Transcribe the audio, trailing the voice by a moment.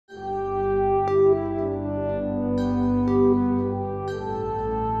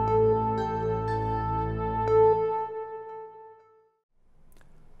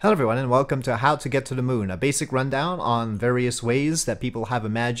Hello everyone and welcome to How to Get to the Moon, a basic rundown on various ways that people have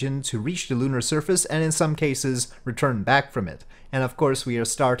imagined to reach the lunar surface and in some cases return back from it. And of course we are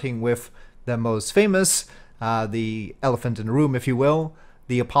starting with the most famous, the elephant in the room if you will,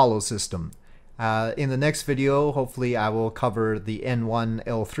 the Apollo system. In the next video hopefully I will cover the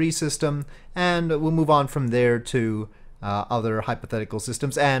N1L3 system and we'll move on from there to other hypothetical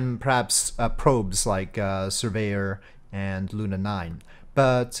systems and perhaps probes like Surveyor and Luna 9.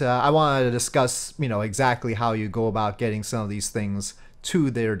 But I wanted to discuss, exactly how you go about getting some of these things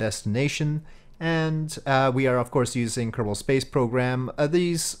to their destination. And we are, of course, using Kerbal Space Program.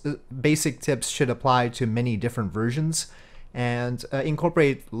 These basic tips should apply to many different versions and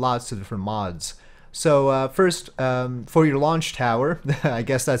incorporate lots of different mods. So first, for your launch tower, I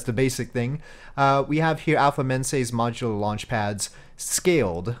guess that's the basic thing, we have here Alpha Mensae's modular launch pads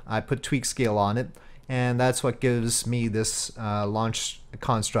scaled. I put tweak scale on it. And that's what gives me this launch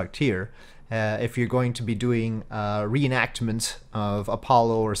construct here. If you're going to be doing a reenactment of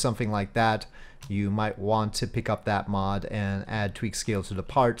Apollo or something like that, you might want to pick up that mod and add tweak scale to the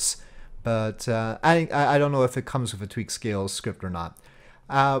parts. But I don't know if it comes with a tweak scale script or not.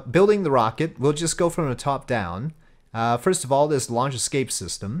 Building the rocket, we'll just go from the top down. First of all, there's the launch escape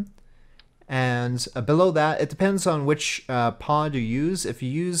system. And below that, it depends on which pod you use. If you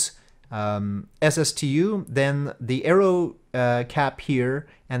use SSTU, then the aero cap here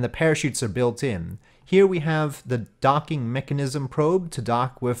and the parachutes are built in. Here we have the docking mechanism probe to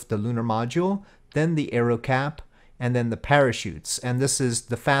dock with the lunar module, then the aero cap, and then the parachutes. And this is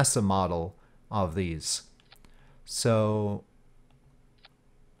the FASA model of these. So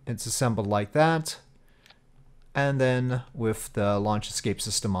it's assembled like that, and then with the launch escape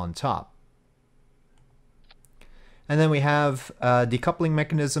system on top. And then we have a decoupling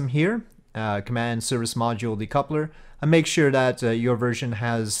mechanism here, command service module decoupler. And make sure that your version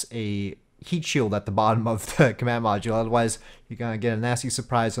has a heat shield at the bottom of the command module, otherwise you're going to get a nasty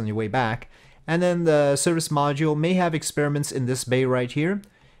surprise on your way back. And then the service module may have experiments in this bay right here,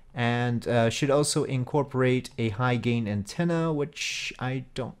 and should also incorporate a high gain antenna, which I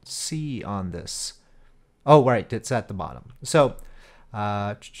don't see on this. Oh, right, it's at the bottom. So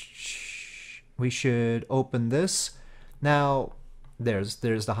we should open this. Now, there's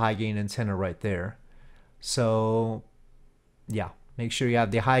the high gain antenna right there. So, yeah, make sure you have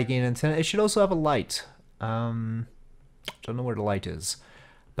the high gain antenna. It should also have a light. Don't know where the light is,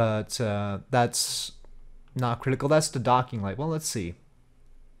 but that's not critical. That's the docking light. Well, let's see.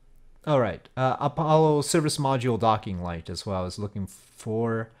 All right, Apollo service module docking light is what I was looking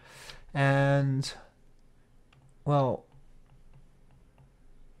for, and well,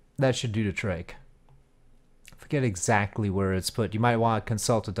 that should do the trick. Forget exactly where it's put. You might want to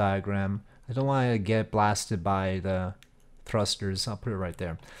consult a diagram. I don't want to get blasted by the thrusters. I'll put it right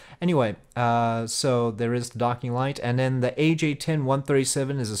there. Anyway, so there is the docking light, and then the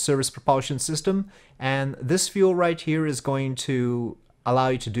AJ-10-137 is a service propulsion system, and this fuel right here is going to allow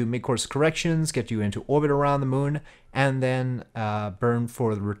you to do mid-course corrections, get you into orbit around the moon, and then burn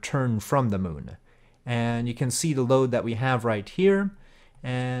for the return from the moon. And you can see the load that we have right here,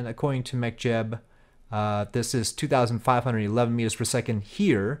 and according to MechJeb, this is 2,511 meters per second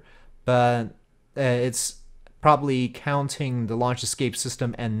here, but it's probably counting the launch escape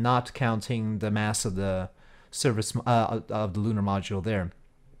system and not counting the mass of the service of the lunar module there.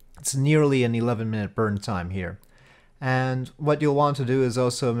 It's nearly an 11-minute burn time here. And what you'll want to do is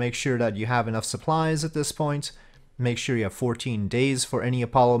also make sure that you have enough supplies at this point. Make sure you have 14 days for any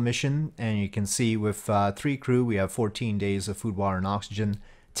Apollo mission, and you can see with 3 crew we have 14 days of food, water, and oxygen.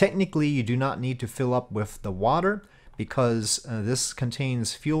 Technically, you do not need to fill up with the water because this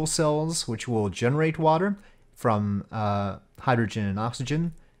contains fuel cells which will generate water from hydrogen and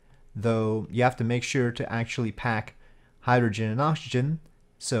oxygen, though you have to make sure to actually pack hydrogen and oxygen.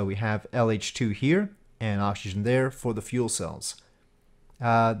 So we have LH2 here and oxygen there for the fuel cells.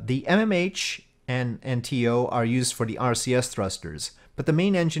 The MMH and NTO are used for the RCS thrusters, but the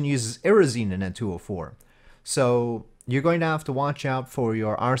main engine uses Aerozine in N204. So you're going to have to watch out for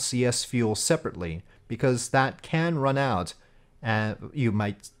your RCS fuel separately because that can run out, and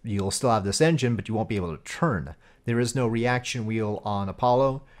you'll still have this engine, but you won't be able to turn. There is no reaction wheel on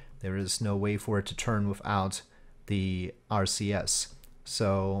Apollo. There is no way for it to turn without the RCS.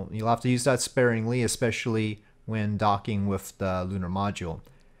 So you'll have to use that sparingly, especially when docking with the lunar module.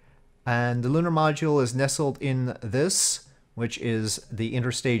 And the lunar module is nestled in this, which is the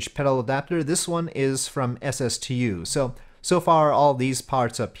interstage pedal adapter. This one is from SSTU. So far all these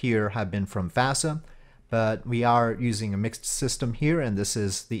parts up here have been from FASA, but we are using a mixed system here, and this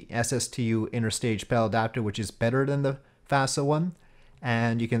is the SSTU interstage pedal adapter, which is better than the FASA one.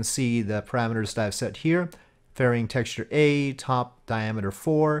 and you can see the parameters that I've set here. Fairing texture A, top diameter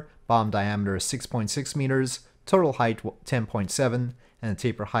 4, bottom diameter 6.6 meters, total height 10.7, and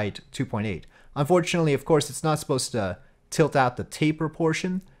taper height 2.8. Unfortunately, of course, it's not supposed to tilt out the taper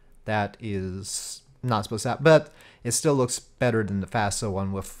portion. That is not supposed to happen, but it still looks better than the FASA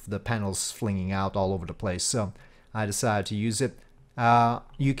one with the panels flinging out all over the place. So I decided to use it.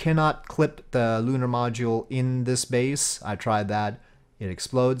 You cannot clip the lunar module in this base. I tried that. It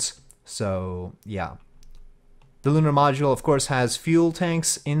explodes. So yeah. The lunar module, of course, has fuel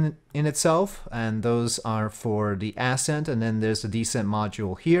tanks in itself, and those are for the ascent, and then there's the descent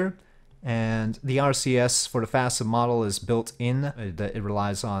module here. And the RCS for the FASA model is built in. It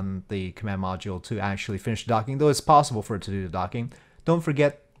relies on the command module to actually finish the docking, though it's possible for it to do the docking. Don't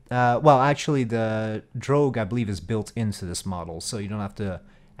forget, well, actually the drogue, I believe, is built into this model, so you don't have to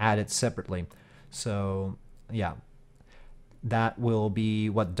add it separately. So yeah, that will be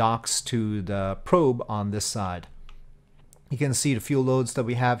what docks to the probe on this side. You can see the fuel loads that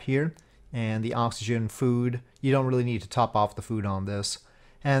we have here, and the oxygen, food. You don't really need to top off the food on this.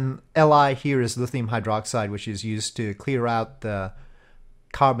 And Li here is lithium hydroxide, which is used to clear out the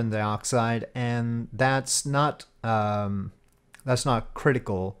carbon dioxide, and that's not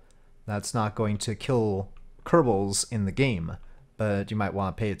critical. That's not going to kill Kerbals in the game, but you might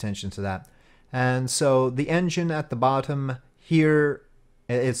want to pay attention to that. And so the engine at the bottom here,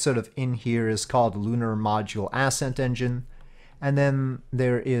 it's sort of in here, is called the Lunar Module Ascent Engine. And then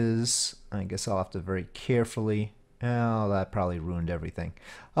there is, I guess I'll have to very carefully, oh, that probably ruined everything.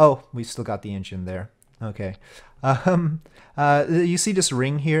 Oh, we still got the engine there. Okay. You see this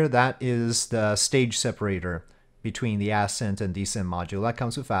ring here? That is the stage separator between the ascent and descent module. That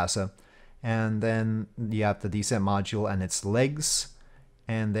comes with FASA. And then you have the descent module and its legs,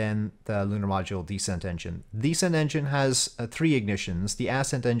 and then the lunar module descent engine. The descent engine has 3 ignitions. The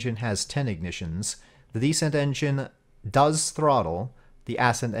ascent engine has 10 ignitions. The descent engine does throttle. The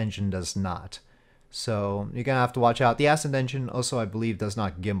ascent engine does not. So you're going to have to watch out. The ascent engine also, I believe, does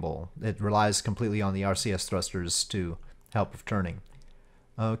not gimbal. It relies completely on the RCS thrusters to help with turning.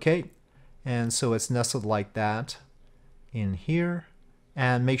 Okay, and so it's nestled like that in here.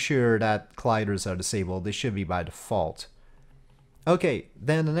 And make sure that colliders are disabled. They should be by default. Okay,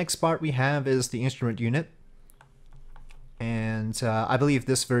 then the next part we have is the instrument unit. And I believe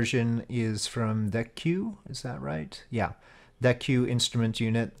this version is from DECQ, is that right? Yeah, DECQ instrument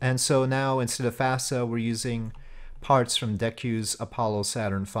unit. And so now instead of FASA, we're using parts from DECQ's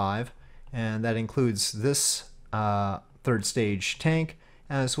Apollo-Saturn 5. And that includes this third stage tank,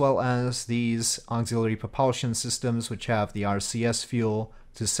 as well as these auxiliary propulsion systems, which have the RCS fuel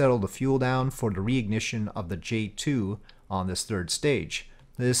to settle the fuel down for the reignition of the J2 on this third stage.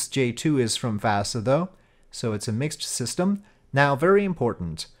 This J2 is from FASA though, so it's a mixed system. Now, very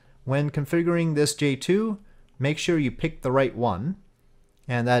important, when configuring this J2, make sure you pick the right one,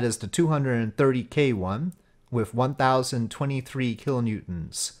 and that is the 230K one with 1023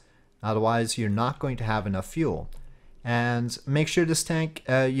 kilonewtons. Otherwise, you're not going to have enough fuel. And make sure this tank,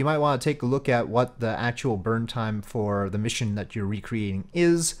 you might want to take a look at what the actual burn time for the mission that you're recreating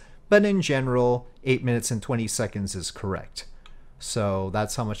is, but in general, 8 minutes and 20 seconds is correct. So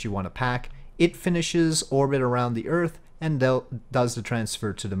that's how much you want to pack. It finishes orbit around the Earth and does the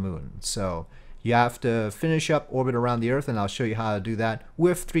transfer to the Moon. So you have to finish up orbit around the Earth, and I'll show you how to do that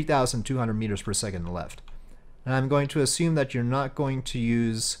with 3,200 meters per second left. And I'm going to assume that you're not going to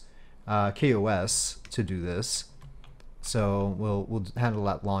use KOS to do this. So we'll handle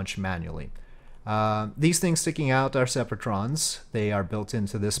that launch manually. These things sticking out are separatrons. They are built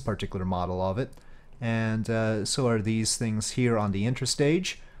into this particular model of it. And so are these things here on the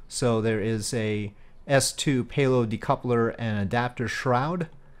interstage. So there is a S2 payload decoupler and adapter shroud,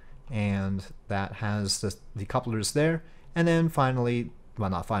 and that has the decouplers there. And then finally,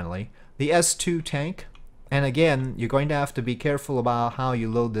 well, not finally, the S2 tank. And again, you're going to have to be careful about how you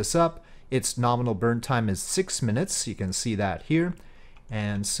load this up. Its nominal burn time is 6 minutes. You can see that here.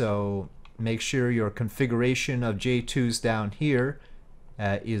 And so make sure your configuration of J2s down here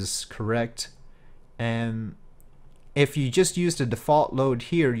is correct. And if you just use the default load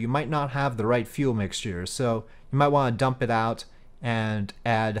here, you might not have the right fuel mixture. So you might want to dump it out and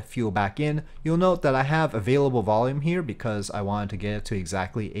add fuel back in. You'll note that I have available volume here because I wanted to get it to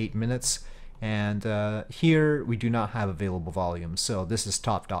exactly 8 minutes. And here we do not have available volume, so this is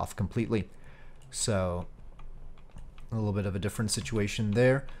topped off completely. So a little bit of a different situation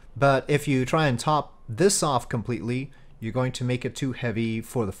there. But if you try and top this off completely, you're going to make it too heavy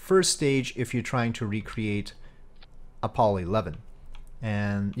for the first stage if you're trying to recreate Apollo 11.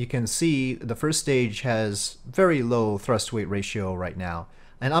 And you can see the first stage has very low thrust weight ratio right now.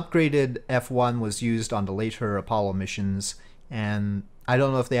 An upgraded F1 was used on the later Apollo missions, and I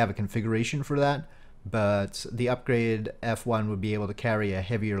don't know if they have a configuration for that, but the upgraded F1 would be able to carry a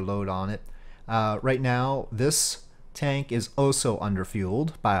heavier load on it. Right now, this tank is also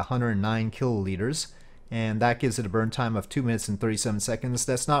underfueled by 109 kiloliters, and that gives it a burn time of 2 minutes and 37 seconds.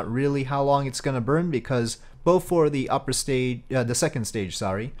 That's not really how long it's going to burn, because both for the upper stage, the second stage,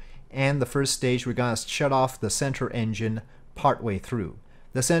 sorry, and the first stage, we're going to shut off the center engine partway through.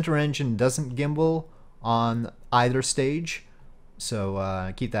 The center engine doesn't gimbal on either stage,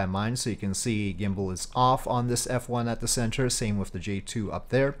 so keep that in mind. So you can see gimbal is off on this F1 at the center, same with the J2 up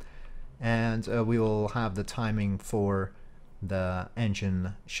there. And we will have the timing for the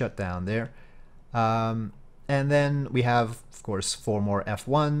engine shutdown there. And then we have, of course, 4 more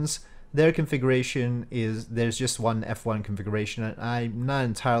F1s. Their configuration is, there's just one F1 configuration, and I'm not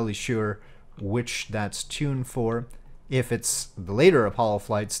entirely sure which that's tuned for. If it's the later Apollo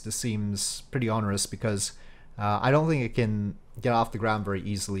flights, this seems pretty onerous, because I don't think it can get off the ground very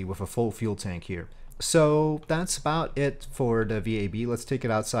easily with a full fuel tank here. So that's about it for the VAB. Let's take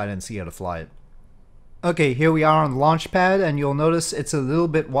it outside and see how to fly it. Okay, here we are on the launch pad, and you'll notice it's a little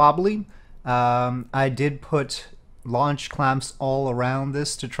bit wobbly. I did put launch clamps all around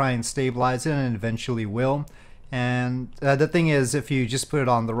this to try and stabilize it, and eventually will. And the thing is, if you just put it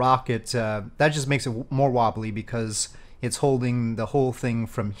on the rocket, that just makes it more wobbly, because it's holding the whole thing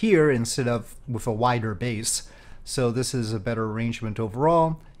from here instead of with a wider base. So this is a better arrangement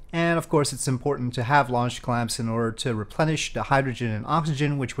overall. And of course, it's important to have launch clamps in order to replenish the hydrogen and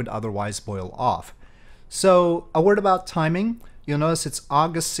oxygen, which would otherwise boil off. So a word about timing. You'll notice it's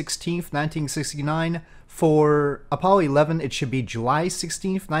August 16th, 1969. For Apollo 11, it should be July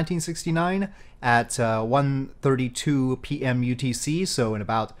 16th, 1969 at 1:32 p.m. UTC, so in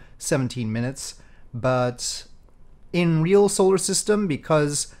about 17 minutes. But in real solar system,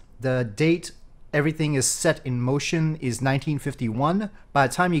 because the date everything is set in motion is 1951, by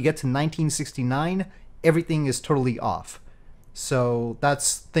the time you get to 1969, everything is totally off. So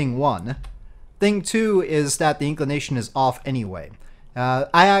that's thing one. Thing two is that the inclination is off anyway.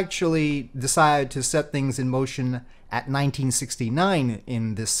 I actually decided to set things in motion at 1969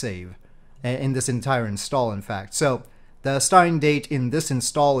 in this save, in this entire install, in fact. So the starting date in this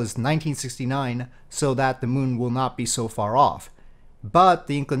install is 1969, so that the moon will not be so far off. But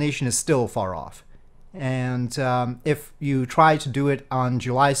the inclination is still far off. And if you try to do it on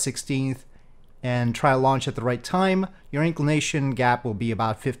July 16th and try to launch at the right time, your inclination gap will be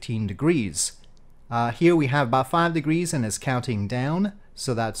about 15 degrees. Here we have about 5 degrees and it's counting down,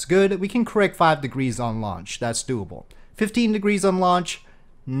 so that's good. We can correct 5 degrees on launch, that's doable. 15 degrees on launch,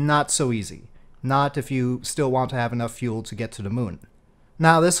 not so easy. Not if you still want to have enough fuel to get to the moon.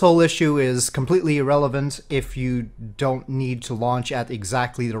 Now, this whole issue is completely irrelevant if you don't need to launch at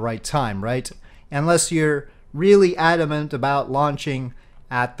exactly the right time, right? Unless you're really adamant about launching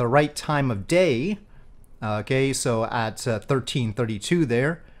at the right time of day, okay, so at 13:32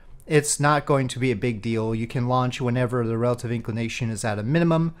 there, it's not going to be a big deal. You can launch whenever the relative inclination is at a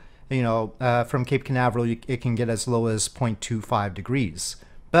minimum. You know, from Cape Canaveral, it can get as low as 0.25 degrees.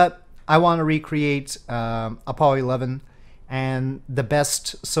 But I want to recreate Apollo 11, and the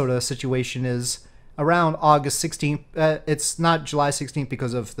best sort of situation is around August 16th. It's not July 16th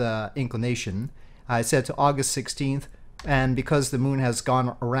because of the inclination. I said to August 16th, and because the moon has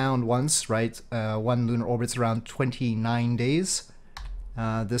gone around once, right? One lunar orbit's around 29 days.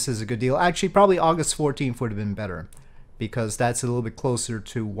 This is a good deal. Actually, probably August 14th would have been better, because that's a little bit closer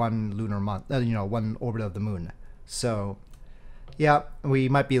to one lunar month, you know, one orbit of the moon. So, yeah, we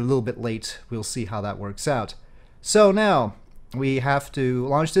might be a little bit late. We'll see how that works out. So now, we have to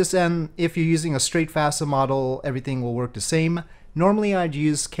launch this, and if you're using a straight FASA model, everything will work the same. Normally, I'd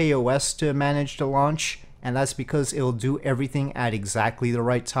use KOS to manage the launch, and that's because it'll do everything at exactly the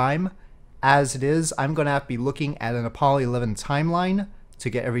right time. As it is, I'm going to have to be looking at an Apollo 11 timeline to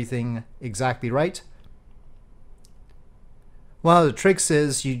get everything exactly right. One of the tricks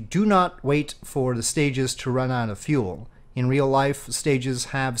is you do not wait for the stages to run out of fuel. In real life, stages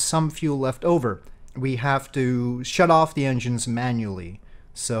have some fuel left over. We have to shut off the engines manually.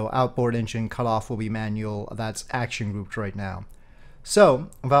 So outboard engine cutoff will be manual. That's action grouped right now. So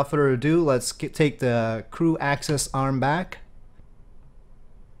without further ado, let's take the crew access arm back.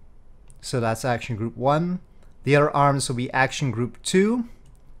 So that's action group 1. The other arms will be action group 2.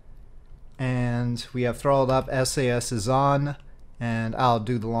 And we have throttled up, SAS is on, and I'll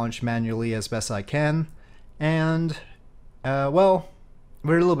do the launch manually as best I can. And, well,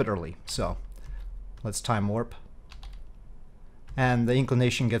 we're a little bit early, so let's time warp. And the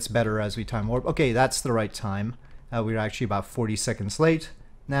inclination gets better as we time warp. Okay, that's the right time. We're actually about 40 seconds late.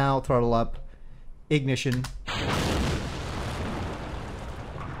 Now, throttle up, ignition,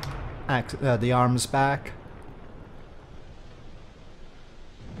 the arms back,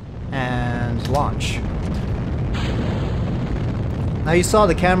 and launch. Now you saw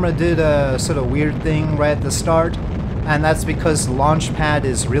the camera did a sort of weird thing right at the start, and that's because the launch pad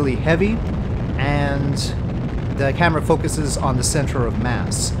is really heavy, and the camera focuses on the center of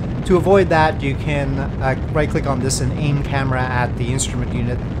mass. To avoid that, you can right-click on this and aim camera at the instrument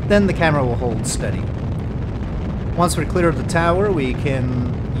unit, then the camera will hold steady. Once we're clear of the tower, we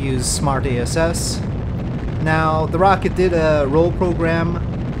can use Smart ASS. Now, the rocket did a roll program.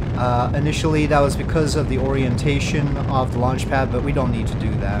 Initially, that was because of the orientation of the launch pad, but we don't need to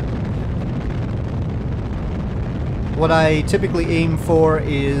do that. What I typically aim for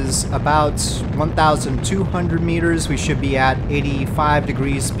is about 1,200 meters. We should be at 85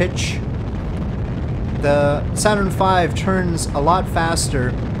 degrees pitch. The Saturn V turns a lot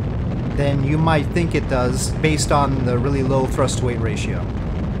faster than you might think it does based on the really low thrust-to-weight ratio.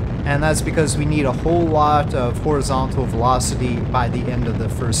 And that's because we need a whole lot of horizontal velocity by the end of the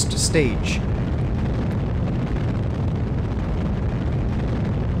first stage.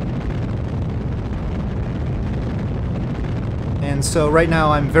 And so right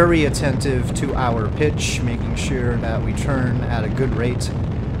now I'm very attentive to our pitch, making sure that we turn at a good rate.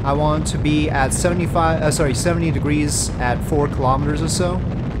 I want to be at 70 degrees at 4 kilometers or so.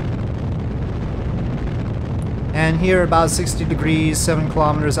 And here about 60 degrees, 7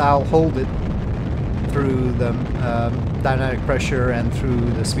 kilometers, I'll hold it through the dynamic pressure and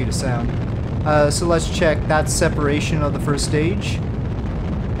through the speed of sound. So let's check that separation of the first stage,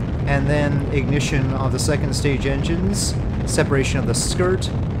 and then ignition of the second stage engines, separation of the skirt,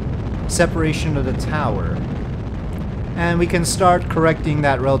 separation of the tower. And we can start correcting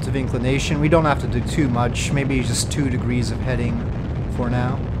that relative inclination. We don't have to do too much, maybe just 2 degrees of heading for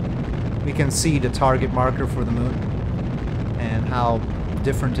now. We can see the target marker for the moon and how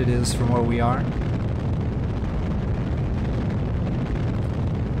different it is from where we are.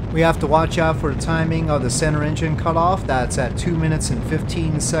 We have to watch out for the timing of the center engine cutoff. That's at 2 minutes and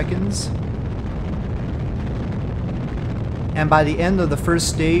 15 seconds. And by the end of the first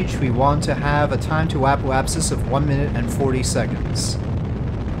stage, we want to have a time to apoapsis of 1 minute and 40 seconds.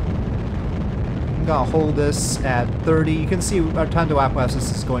 I'm gonna hold this at 30. You can see our time to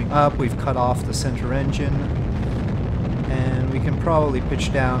apoapsis is going up. We've cut off the center engine. And we can probably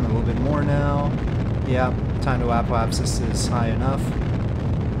pitch down a little bit more now. Yeah, time to apoapsis is high enough.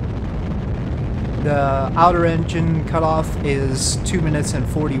 The outer engine cutoff is 2 minutes and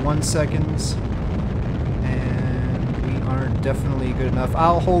 41 seconds. And we aren't definitely good enough.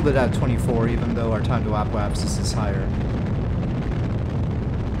 I'll hold it at 24 even though our time to apoapsis is higher.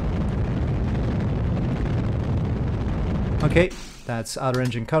 Okay, that's outer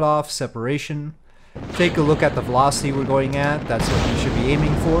engine cutoff, separation. Take a look at the velocity we're going at. That's what you should be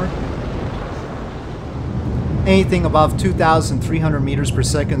aiming for. Anything above 2,300 meters per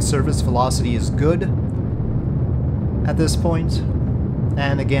second surface velocity is good at this point.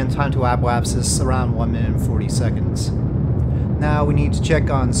 And again, time to apoapsis around 1 minute and 40 seconds. Now we need to check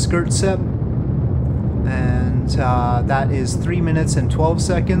on skirt sep. And that is 3 minutes and 12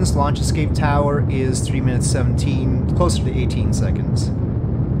 seconds. Launch escape tower is 3 minutes 17, closer to 18 seconds.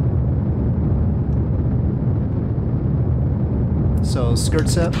 So skirt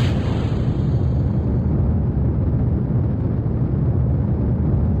sep.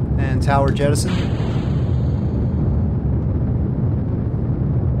 And tower jettison.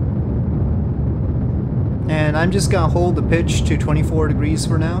 And I'm just gonna hold the pitch to 24 degrees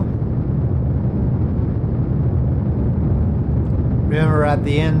for now. Remember, at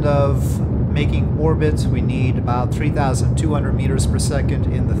the end of making orbit, we need about 3,200 meters per second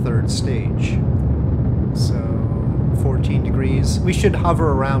in the third stage. So, 14 degrees. We should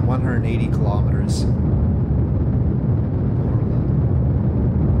hover around 180 kilometers.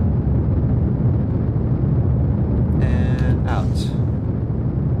 And out.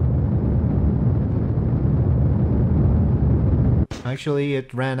 Actually,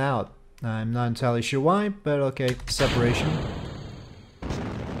 it ran out. I'm not entirely sure why, but okay, separation.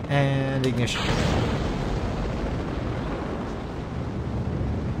 And ignition.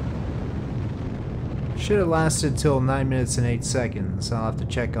 Should have lasted till 9 minutes and 8 seconds. I'll have to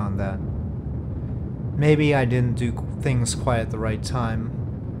check on that. Maybe I didn't do things quite at the right time.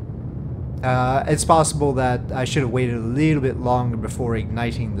 It's possible that I should have waited a little bit longer before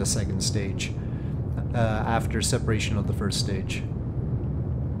igniting the second stage, after separation of the first stage.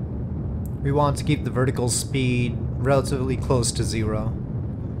 We want to keep the vertical speed relatively close to 0.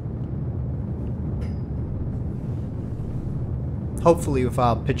 Hopefully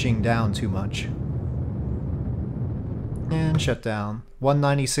without pitching down too much. And shut down.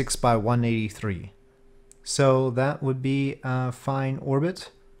 196 by 183. So that would be a fine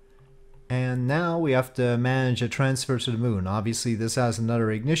orbit. And now we have to manage a transfer to the moon. Obviously this has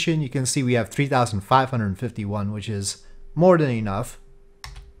another ignition. You can see we have 3,551, which is more than enough.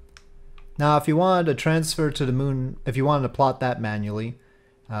 Now if you wanted to transfer to the moon, if you wanted to plot that manually,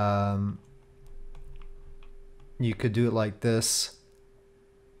 you could do it like this.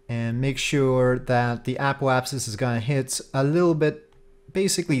 And make sure that the apoapsis is going to hit a little bit,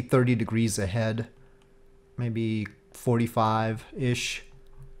 basically 30 degrees ahead. Maybe 45-ish.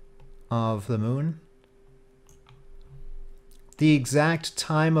 Of the moon. The exact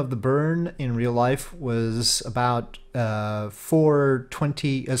time of the burn in real life was about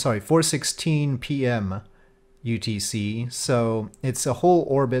 4:16 p.m. UTC. So it's a whole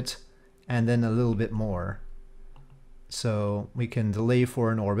orbit and then a little bit more. So we can delay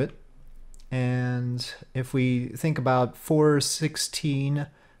for an orbit. And if we think about 4:16,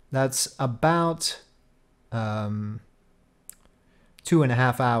 that's about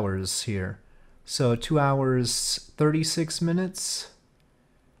 2.5 hours here. So 2 hours 36 minutes.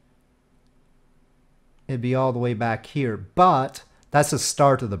 It'd be all the way back here, but that's the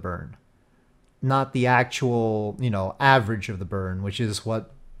start of the burn, not the actual, average of the burn, which is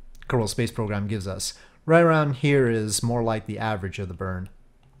what Kerbal Space Program gives us. Right around here is more like the average of the burn.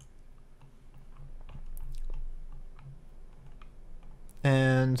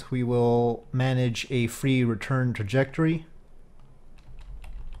 And we will manage a free return trajectory.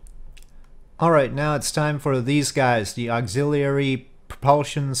 Alright, now it's time for these guys, the auxiliary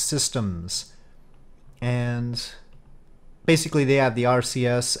propulsion systems. And basically they have the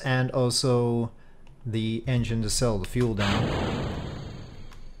RCS and also the engine to settle the fuel down.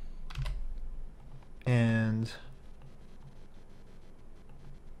 And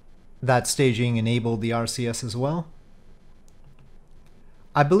that staging enabled the RCS as well.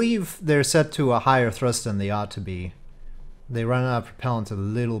 I believe they're set to a higher thrust than they ought to be. They run out of propellant a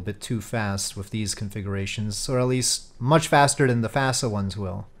little bit too fast with these configurations, or at least much faster than the FASA ones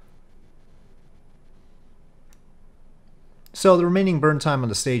will. So the remaining burn time on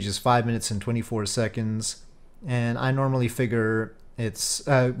the stage is 5 minutes and 24 seconds, and I normally figure it's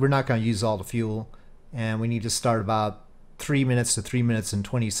we're not going to use all the fuel, and we need to start about 3 minutes to 3 minutes and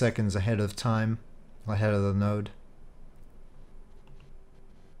 20 seconds ahead of time, ahead of the node.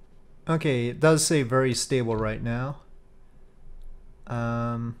 Okay, it does say very stable right now.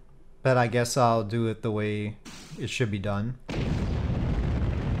 But I guess I'll do it the way it should be done.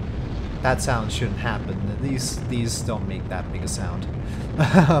 That sound shouldn't happen. These don't make that big a sound.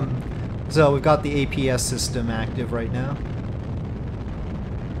 So we've got the APS system active right now.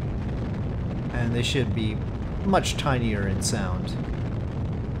 And they should be much tinier in sound.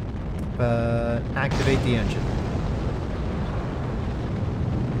 But activate the engine.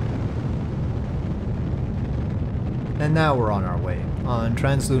 And now we're on our way, on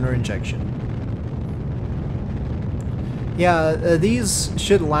translunar injection. Yeah, these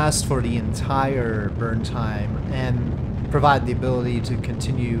should last for the entire burn time and provide the ability to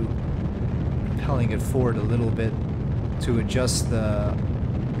continue propelling it forward a little bit to adjust the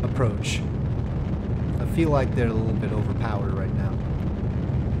approach. I feel like they're a little bit overpowered right now.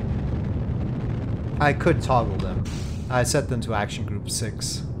 I could toggle them. I set them to action group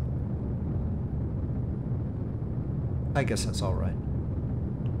 6. I guess that's alright.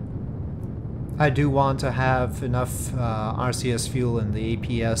 I do want to have enough RCS fuel in the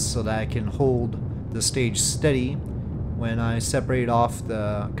APS so that I can hold the stage steady when I separate off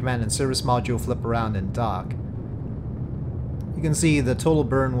the command and service module, flip around, and dock. You can see the total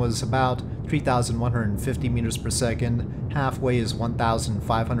burn was about 3,150 meters per second. Halfway is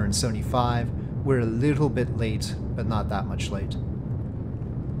 1,575. We're a little bit late, but not that much late.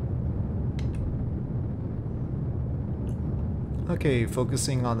 Okay,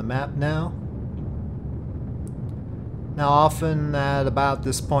 focusing on the map now. Now often at about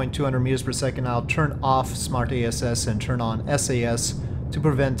this point, 200 meters per second, I'll turn off Smart ASS and turn on SAS to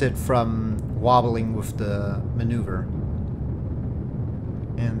prevent it from wobbling with the maneuver.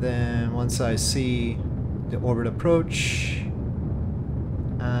 And then once I see the orbit approach,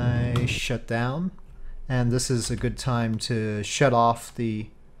 I shut down. And this is a good time to shut off the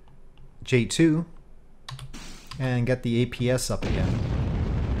J2 and get the APS up again.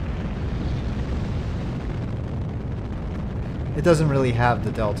 It doesn't really have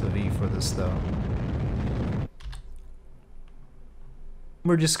the delta V for this though.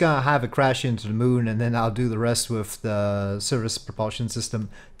 we're just gonna have it crash into the moon, and then I'll do the rest with the surface propulsion system.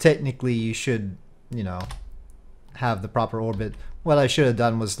 Technically, you should, you know, have the proper orbit. What I should have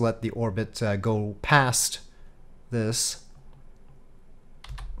done was let the orbit go past this,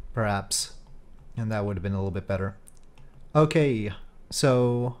 perhaps, and that would have been a little bit better. Okay,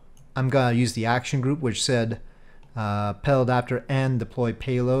 so I'm gonna use the action group, which said pedal adapter and deploy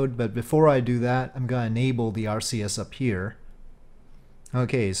payload, but before I do that, I'm gonna enable the RCS up here.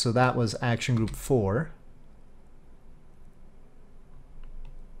 Okay, so that was action group 4.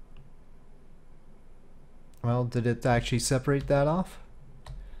 Well, did it actually separate that off?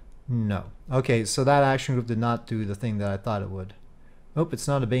 No. Okay, so that action group did not do the thing that I thought it would. Oh, it's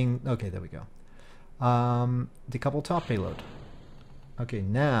not a Bing. Okay, there we go. Decouple top payload. Okay,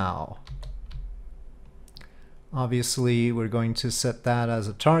 now, obviously, we're going to set that as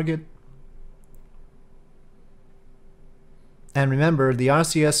a target. And remember, the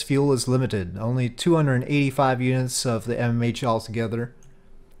RCS fuel is limited. Only 285 units of the MMH altogether.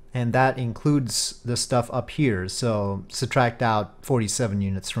 And that includes the stuff up here, so subtract out 47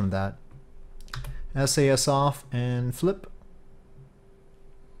 units from that. SAS off and flip.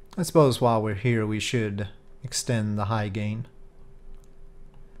 I suppose while we're here we should extend the high gain.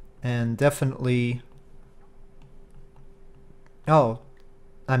 And definitely... Oh,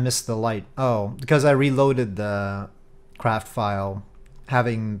 I missed the light. Oh, because I reloaded the craft file.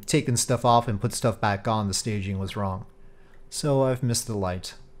 Having taken stuff off and put stuff back on, the staging was wrong. So I've missed the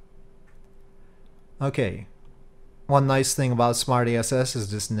light. Okay, one nice thing about Smart ASS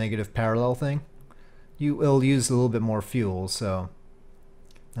is this negative parallel thing. It'll use a little bit more fuel, so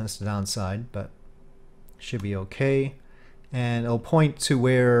that's the downside, but should be okay. And it'll point to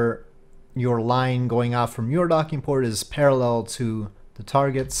where your line going out from your docking port is parallel to the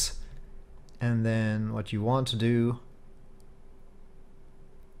targets. And then what you want to do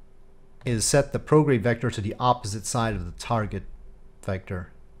is set the prograde vector to the opposite side of the target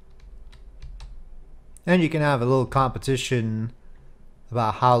vector. And you can have a little competition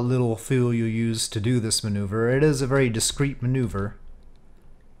about how little fuel you use to do this maneuver. It is a very discrete maneuver.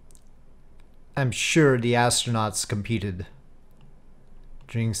 I'm sure the astronauts competed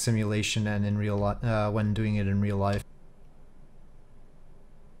during simulation and in real life, when doing it in real life.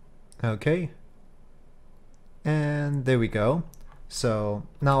 Okay. And there we go. So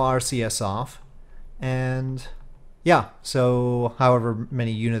now RCS off. And yeah, so however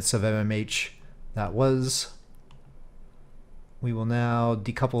many units of MMH that was. We will now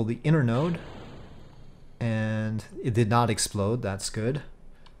decouple the inner node, and it did not explode. That's good.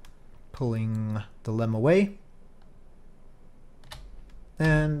 Pulling the LEM away,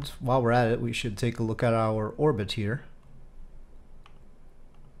 and while we're at it, we should take a look at our orbit here.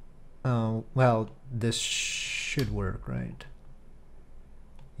 Oh, well, this should work, right?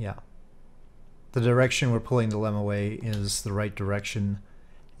 Yeah. The direction we're pulling the LEM away is the right direction.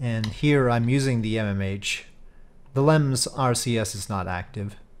 And here I'm using the MMH. The LEM's RCS is not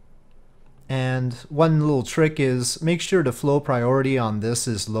active. And one little trick is make sure the flow priority on this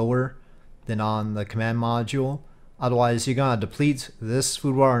is lower than on the command module. Otherwise you're gonna deplete this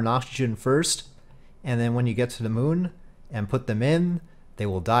food, water, and oxygen first, and then when you get to the moon and put them in, they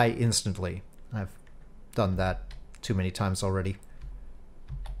will die instantly. I've done that too many times already.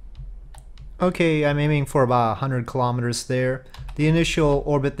 Okay, I'm aiming for about 100 kilometers there. The initial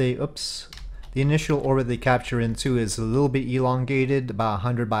orbit they capture into is a little bit elongated, about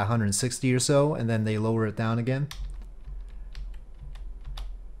 100 by 160 or so, and then they lower it down again.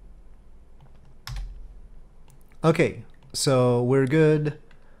 Okay, so we're good.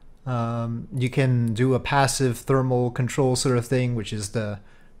 You can do a passive thermal control sort of thing, which is the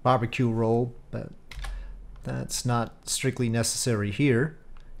barbecue roll, but that's not strictly necessary here.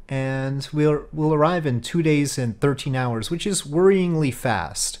 And we'll arrive in 2 days and 13 hours, which is worryingly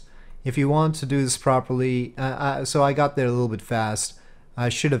fast. If you want to do this properly, so I got there a little bit fast. I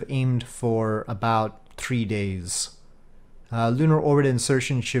should have aimed for about 3 days. Lunar orbit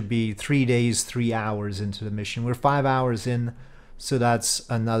insertion should be 3 days, 3 hours into the mission. We're 5 hours in, so that's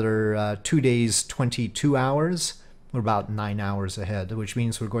another 2 days, 22 hours. We're about 9 hours ahead, which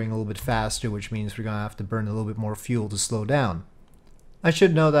means we're going a little bit faster, which means we're going to have to burn a little bit more fuel to slow down. I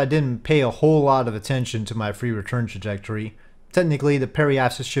should note that I didn't pay a whole lot of attention to my free return trajectory. Technically, the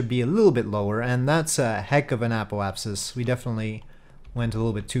periapsis should be a little bit lower, and that's a heck of an apoapsis. We definitely went a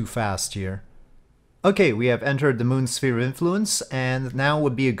little bit too fast here. Okay, we have entered the moon's sphere of influence, and now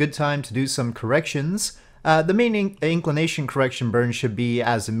would be a good time to do some corrections. The main inclination correction burn should be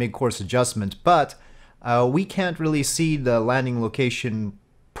as a mid-course adjustment, but we can't really see the landing location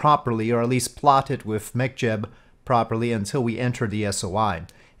properly, or at least plot it with MechJeb properly until we enter the SOI.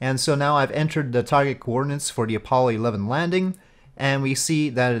 And so now I've entered the target coordinates for the Apollo 11 landing, and we see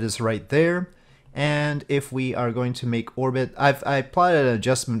that it is right there. And if we are going to make orbit, I applied an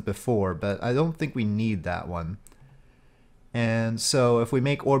adjustment before, but I don't think we need that one. And so if we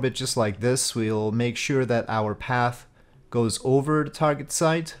make orbit just like this, we'll make sure that our path goes over the target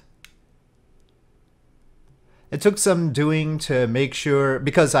site. It took some doing to make sure,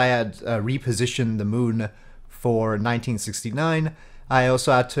 because I had repositioned the moon for 1969, I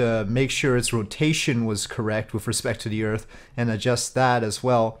also had to make sure its rotation was correct with respect to the Earth and adjust that as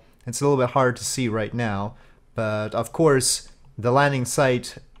well. It's a little bit hard to see right now, but of course the landing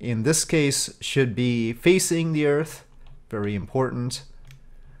site in this case should be facing the Earth. Very important.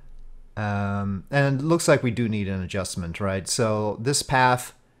 And it looks like we do need an adjustment, right? So this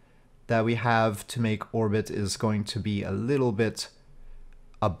path that we have to make orbit is going to be a little bit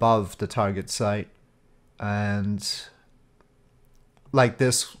above the target site, and like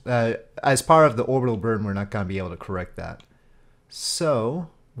this, as part of the orbital burn, we're not going to be able to correct that. So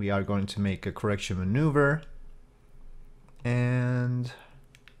we are going to make a correction maneuver, and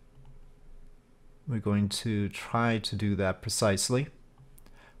we're going to try to do that precisely.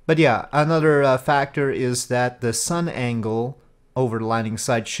 But yeah, another factor is that the sun angle over the landing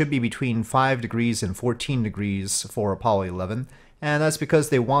site should be between 5 degrees and 14 degrees for Apollo 11, and that's because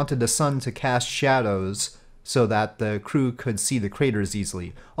they wanted the sun to cast shadows so that the crew could see the craters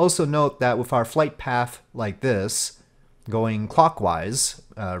easily. Also note that with our flight path like this, going clockwise,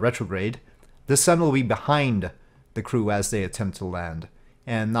 retrograde, the sun will be behind the crew as they attempt to land,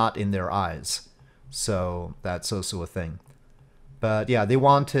 and not in their eyes. So that's also a thing. But yeah, they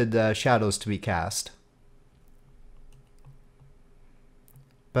wanted shadows to be cast.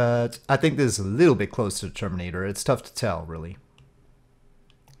 But I think this is a little bit close to the Terminator. It's tough to tell, really.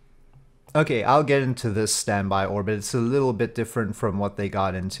 Okay, I'll get into this standby orbit. It's a little bit different from what they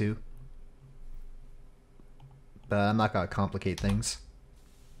got into, but I'm not going to complicate things.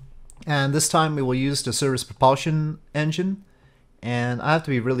 And this time we will use the service propulsion engine, and I have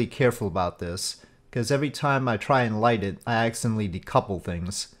to be really careful about this, because every time I try and light it, I accidentally decouple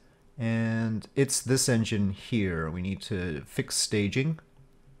things. And it's this engine here. We need to fix staging.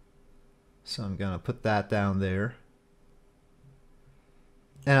 So I'm going to put that down there.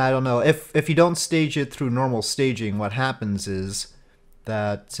 And I don't know, if you don't stage it through normal staging, what happens is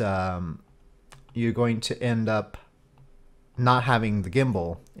that you're going to end up not having the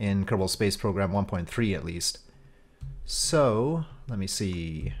gimbal in Kerbal Space Program 1.3 at least. So, let me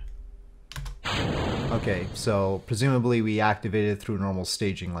see. Okay, so presumably we activated through normal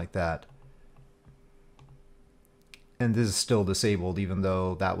staging like that. And this is still disabled even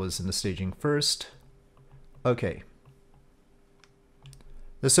though that was in the staging first. Okay.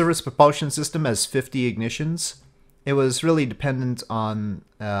 The service propulsion system has 50 ignitions. It was really dependent on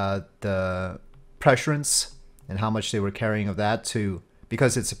the pressurants and how much they were carrying of that too,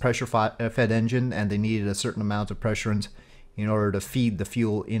 because it's a pressure-fed engine and they needed a certain amount of pressurant in order to feed the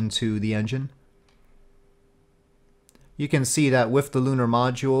fuel into the engine. You can see that with the lunar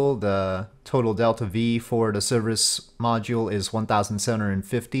module, the total delta V for the service module is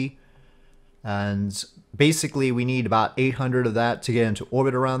 1,750. And basically we need about 800 of that to get into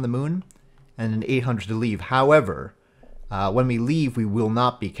orbit around the moon, and then 800 to leave. However, when we leave, we will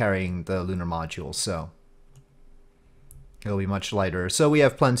not be carrying the lunar module, so it'll be much lighter. So we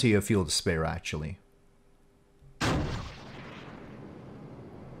have plenty of fuel to spare, actually.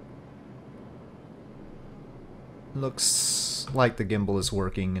 Looks like the gimbal is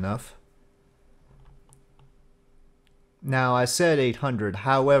working enough. Now, I said 800,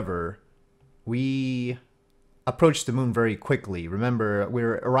 however, we approached the moon very quickly. Remember,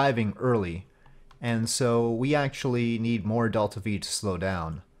 we're arriving early, and so we actually need more delta V to slow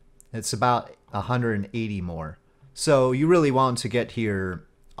down. It's about 180 more. So you really want to get here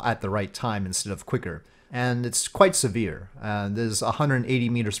at the right time instead of quicker. And it's quite severe. There's 180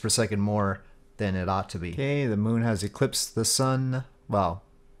 meters per second more than it ought to be. Okay, the moon has eclipsed the sun. Well,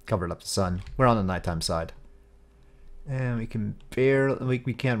 covered up the sun. We're on the nighttime side. And we can barely,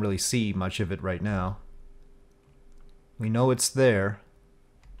 we can't really see much of it right now. We know it's there.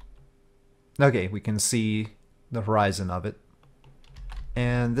 Okay, we can see the horizon of it.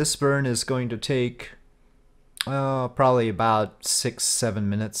 And this burn is going to take probably about 6-7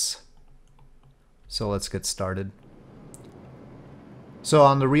 minutes. So let's get started. So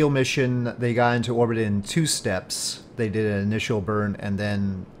on the real mission, they got into orbit in 2 steps. They did an initial burn and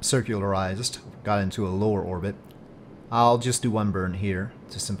then circularized, got into a lower orbit. I'll just do 1 burn here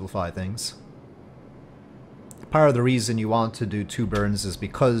to simplify things. Part of the reason you want to do 2 burns is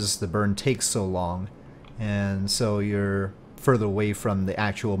because the burn takes so long, and so you're further away from the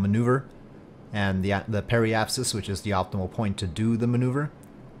actual maneuver and the periapsis, which is the optimal point to do the maneuver.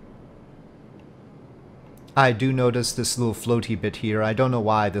 I do notice this little floaty bit here. I don't know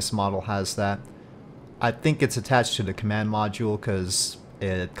why this model has that. I think it's attached to the command module because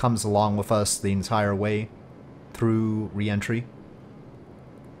it comes along with us the entire way through re-entry.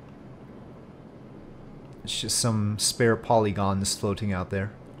 It's just some spare polygons floating out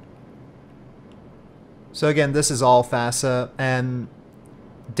there. So again, this is all FASA, and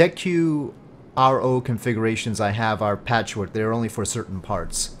DECQ RO configurations I have are patchwork. They're only for certain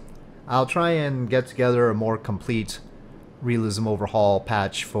parts. I'll try and get together a more complete Realism Overhaul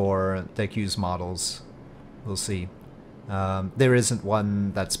patch for DECQ's models. We'll see. There isn't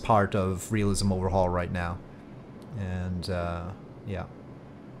one that's part of Realism Overhaul right now. And, yeah.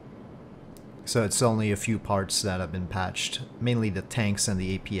 So it's only a few parts that have been patched. Mainly the tanks and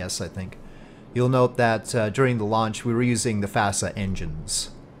the APS, I think. You'll note that during the launch we were using the FASA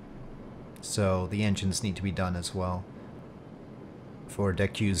engines. So the engines need to be done as well for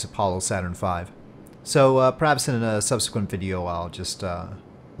DECQ's Apollo-Saturn 5. So perhaps in a subsequent video I'll just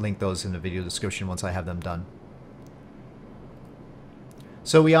link those in the video description once I have them done.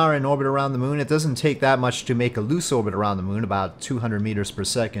 So we are in orbit around the moon. It doesn't take that much to make a loose orbit around the moon, about 200 meters per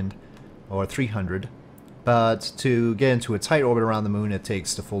second, or 300. But to get into a tight orbit around the moon, it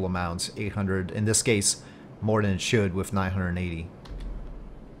takes the full amount, 800, in this case, more than it should with 980.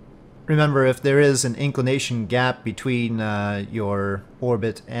 Remember, if there is an inclination gap between your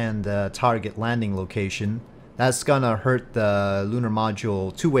orbit and the target landing location, that's gonna hurt the lunar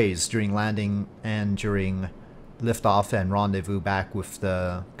module two ways, during landing and during liftoff and rendezvous back with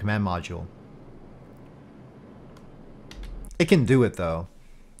the command module. It can do it though,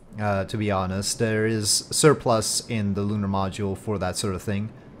 to be honest. There is surplus in the lunar module for that sort of thing.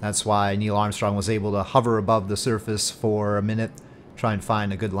 That's why Neil Armstrong was able to hover above the surface for a minute, try and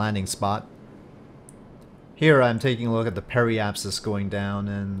find a good landing spot. Here I'm taking a look at the periapsis going down,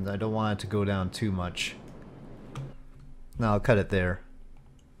 and I don't want it to go down too much. Now I'll cut it there.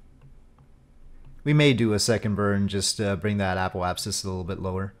 We may do a second burn just to bring that apoapsis a little bit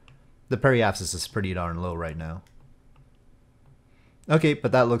lower. The periapsis is pretty darn low right now. Okay,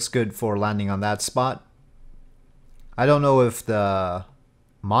 but that looks good for landing on that spot. I don't know if the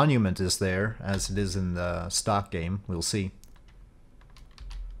monument is there, as it is in the stock game. We'll see.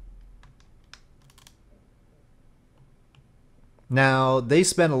 Now, they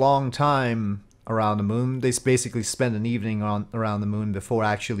spent a long time around the moon. They basically spent an evening around the moon before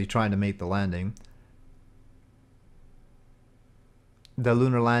actually trying to make the landing. The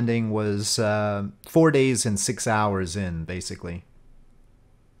lunar landing was 4 days and 6 hours in, basically.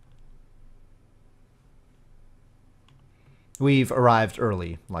 We've arrived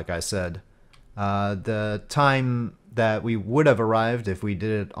early, like I said. The time that we would have arrived if we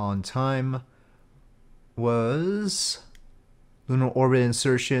did it on time was lunar orbit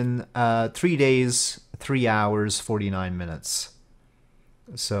insertion 3 days, 3 hours, 49 minutes.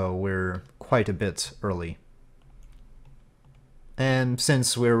 So we're quite a bit early. And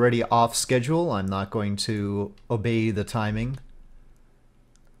since we're already off schedule, I'm not going to obey the timing.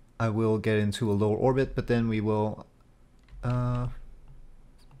 I will get into a lower orbit, but then we will...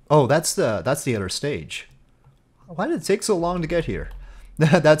 Oh, that's the other stage. Why did it take so long to get here?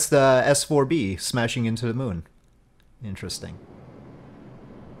 That's the S4B smashing into the moon. Interesting.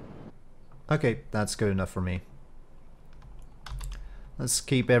 Okay, that's good enough for me. Let's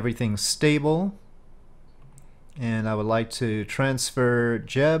keep everything stable. And I would like to transfer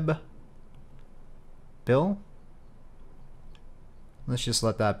Jeb. Bill? Let's just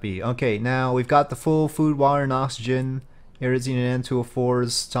let that be. Okay, now we've got the full food, water, and oxygen. Arizine and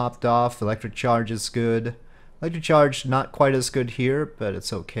N204's topped off. Electric charge is good. Electric charge not quite as good here, but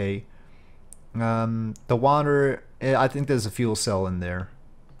it's okay. The water, I think there's a fuel cell in there.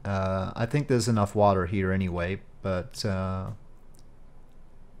 I think there's enough water here anyway, but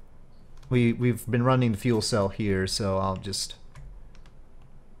we've been running the fuel cell here, so I'll just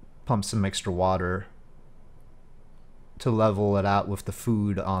pump some extra water to level it out with the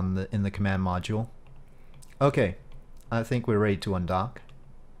food on in the command module. Okay, I think we're ready to undock.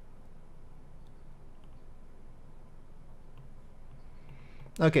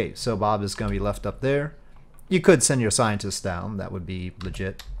 Okay, so Bob is going to be left up there. You could send your scientists down, that would be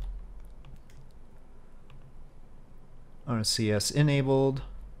legit. RCS enabled.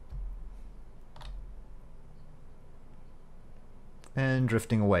 And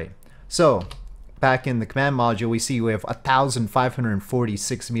drifting away. So, back in the command module, we see we have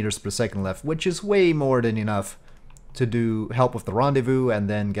 1,546 meters per second left, which is way more than enough to do help with the rendezvous and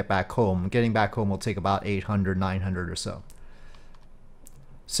then get back home. Getting back home will take about 800, 900 or so.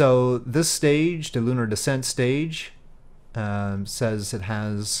 So this stage, the lunar descent stage, says it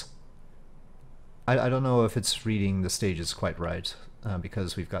has... I don't know if it's reading the stages quite right,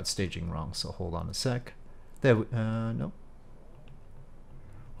 because we've got staging wrong, so hold on a sec. There, nope.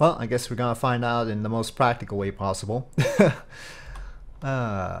 Well, I guess we're gonna find out in the most practical way possible.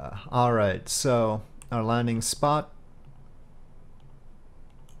 Alright, so our landing spot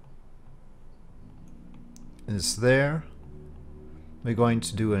is there. We're going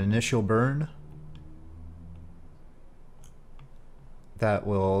to do an initial burn that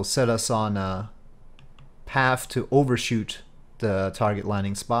will set us on a path to overshoot the target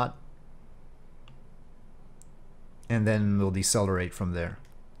landing spot, and then we'll decelerate from there.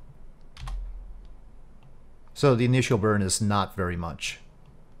 So the initial burn is not very much.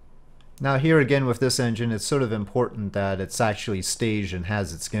 Now here again with this engine, it's sort of important that it's actually staged and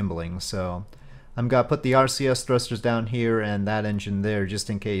has its gimbaling, so I'm gonna put the RCS thrusters down here and that engine there just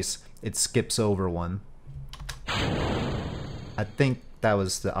in case it skips over one. I think that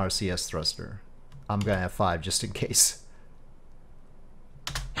was the RCS thruster. I'm gonna have 5 just in case.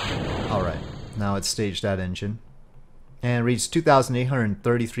 Alright, now it's staged that engine. And reached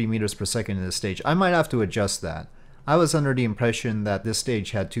 2,833 meters per second in this stage. I might have to adjust that. I was under the impression that this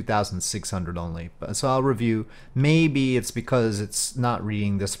stage had 2,600 only. So I'll review. Maybe it's because it's not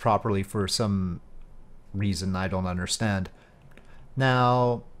reading this properly for some reason I don't understand.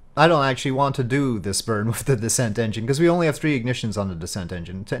 Now, I don't actually want to do this burn with the descent engine because we only have 3 ignitions on the descent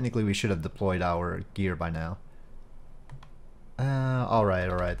engine. Technically, we should have deployed our gear by now.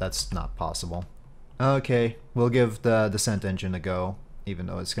 Alright, that's not possible. Okay, we'll give the descent engine a go, even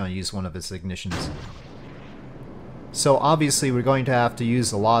though it's going to use one of its ignitions. So obviously we're going to have to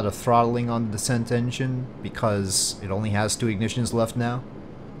use a lot of throttling on the descent engine because it only has 2 ignitions left now.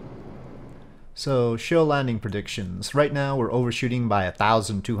 So show landing predictions. Right now we're overshooting by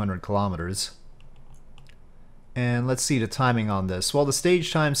 1,200 kilometers. And let's see the timing on this. Well, the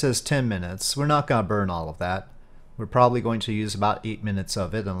stage time says 10 minutes. We're not going to burn all of that. We're probably going to use about 8 minutes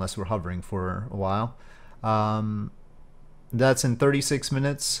of it unless we're hovering for a while. That's in 36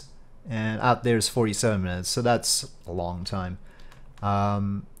 minutes. And out there's 47 minutes, so that's a long time.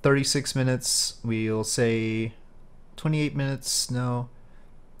 36 minutes, we'll say 28 minutes, no,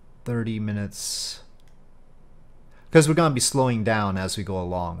 30 minutes. Because we're going to be slowing down as we go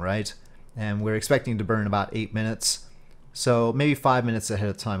along, right? And we're expecting to burn about 8 minutes. So maybe 5 minutes ahead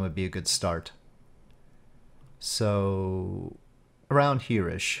of time would be a good start. So around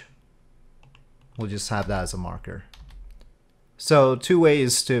here-ish. We'll just have that as a marker. So 2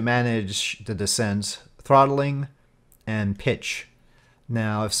 ways to manage the descent: throttling and pitch.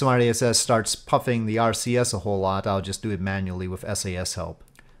 Now if SmartASS starts puffing the RCS a whole lot, I'll just do it manually with SAS help.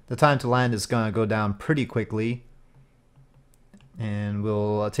 The time to land is going to go down pretty quickly. And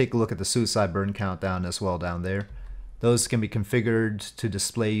we'll take a look at the suicide burn countdown as well down there. Those can be configured to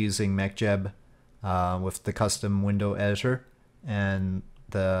display using MechJeb with the custom window editor. And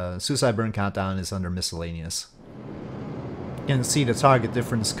the suicide burn countdown is under miscellaneous. You can see the target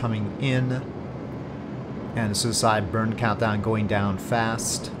difference coming in and the suicide burn countdown going down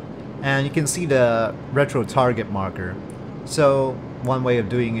fast, and you can see the retro target marker. So one way of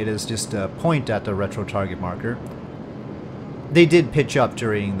doing it is just to point at the retro target marker. They did pitch up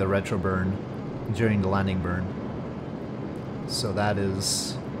during the retro burn, during the landing burn, so that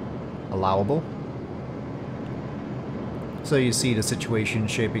is allowable. So you see the situation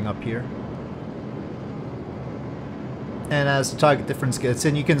shaping up here. And as the target difference gets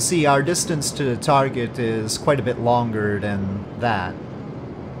in, you can see our distance to the target is quite a bit longer than that.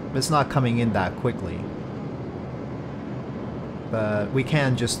 But it's not coming in that quickly. But we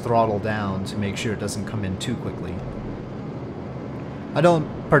can just throttle down to make sure it doesn't come in too quickly. I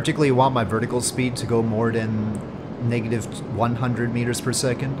don't particularly want my vertical speed to go more than -100 meters per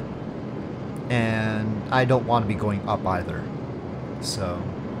second. And I don't want to be going up either. So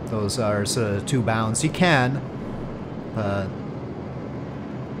those are sort of 2 bounds. You can.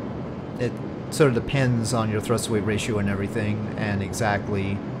 It sort of depends on your thrust-to-weight ratio and everything, and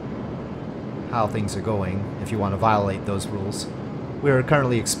exactly how things are going, if you want to violate those rules. We're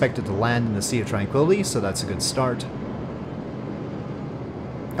currently expected to land in the Sea of Tranquility, so that's a good start.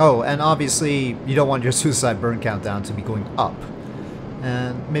 Oh, and obviously you don't want your suicide burn countdown to be going up.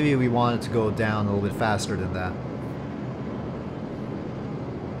 And maybe we want it to go down a little bit faster than that.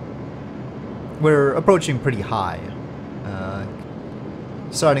 We're approaching pretty high.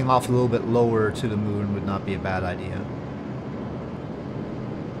 Starting off a little bit lower to the moon would not be a bad idea.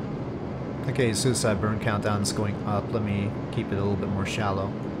 Okay, suicide burn countdown is going up. Let me keep it a little bit more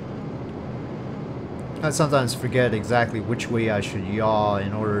shallow. I sometimes forget exactly which way I should yaw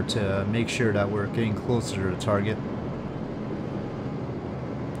in order to make sure that we're getting closer to the target.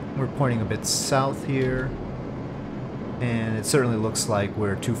 We're pointing a bit south here, and it certainly looks like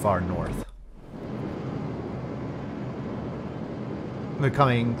we're too far north. We're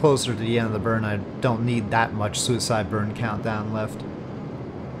coming closer to the end of the burn. I don't need that much suicide burn countdown left.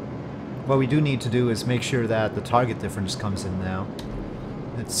 What we do need to do is make sure that the target difference comes in now.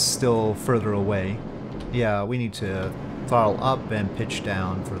 It's still further away. Yeah, we need to throttle up and pitch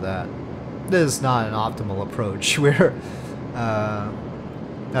down for that. This is not an optimal approach.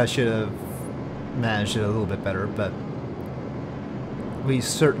 I should have managed it a little bit better, but we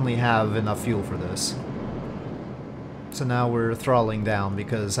certainly have enough fuel for this. So now we're throttling down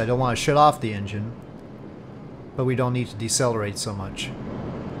because I don't want to shut off the engine, but we don't need to decelerate so much.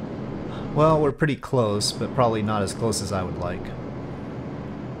 Well, we're pretty close, but probably not as close as I would like.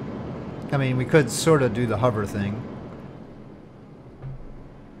 I mean, we could sort of do the hover thing.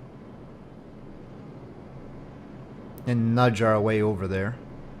 And nudge our way over there.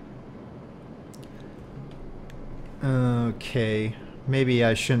 Okay, maybe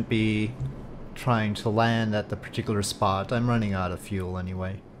I shouldn't be trying to land at the particular spot. I'm running out of fuel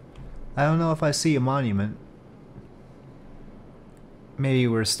anyway. I don't know if I see a monument. Maybe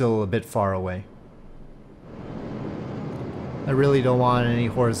we're still a bit far away. I really don't want any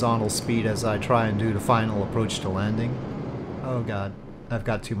horizontal speed as I try and do the final approach to landing. Oh god, I've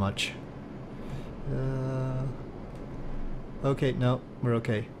got too much. Okay, no, we're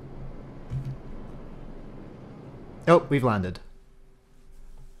okay. Oh, we've landed.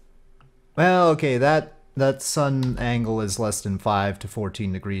 Well, okay, that sun angle is less than 5 to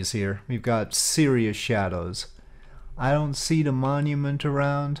 14 degrees here. We've got serious shadows. I don't see the monument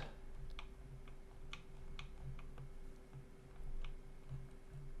around.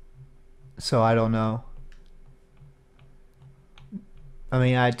 So I don't know. I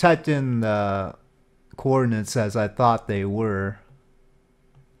mean, I typed in the coordinates as I thought they were.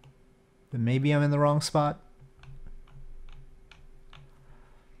 But maybe I'm in the wrong spot.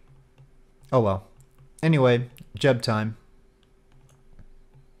 Oh well. Anyway, Jeb time.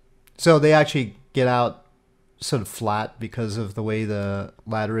 So they actually get out sort of flat because of the way the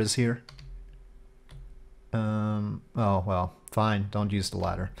ladder is here. Oh well, fine, don't use the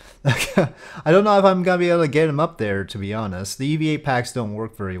ladder. I don't know if I'm gonna be able to get him up there, to be honest. The EVA packs don't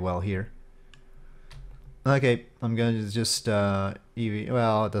work very well here. Okay, I'm gonna just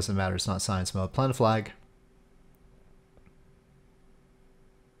well, it doesn't matter, it's not science mode. Plant a flag.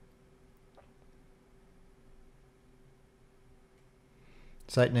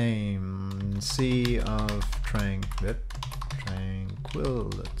 Site name, Sea of Tranquility.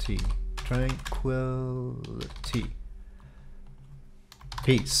 Tranquility.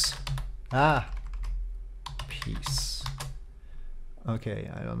 Peace. Ah. Peace. Okay,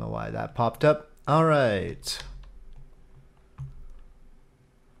 I don't know why that popped up. Alright.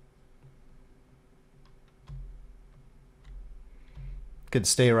 Could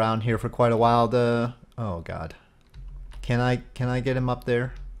stay around here for quite a while. Oh god. Can I get him up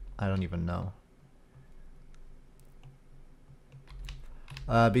there? I don't even know.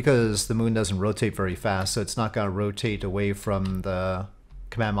 Because the moon doesn't rotate very fast, so it's not going to rotate away from the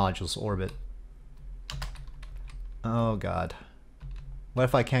command module's orbit. Oh god. What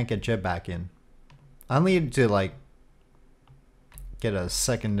if I can't get Jeb back in? I need to like get a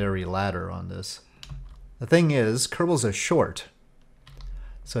secondary ladder on this. The thing is, Kerbals are short.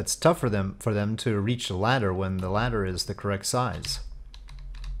 So it's tough for them to reach the ladder when the ladder is the correct size.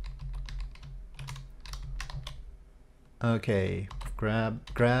 Okay,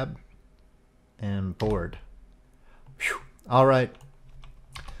 grab, and board. Alright.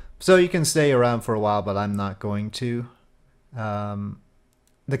 So you can stay around for a while, but I'm not going to.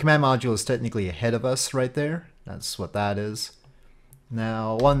 The command module is technically ahead of us right there. That's what that is.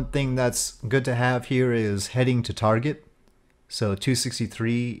 Now, one thing that's good to have here is heading to target. So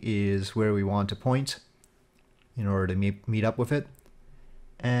 263 is where we want to point in order to meet up with it.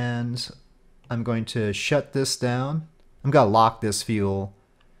 And I'm going to shut this down. I'm going to lock this fuel.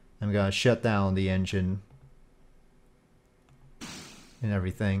 I'm going to shut down the engine and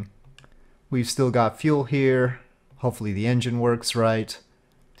everything. We've still got fuel here. Hopefully the engine works right.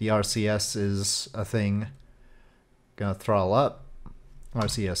 The RCS is a thing. Gonna throttle up.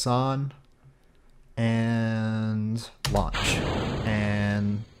 RCS on. And launch.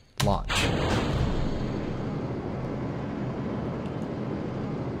 And launch.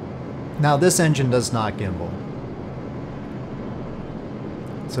 Now this engine does not gimbal.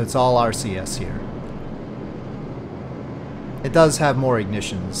 So it's all RCS here. It does have more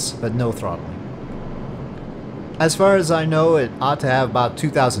ignitions, but no throttling. As far as I know, it ought to have about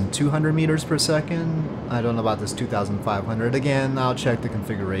 2,200 meters per second. I don't know about this 2,500. Again, I'll check the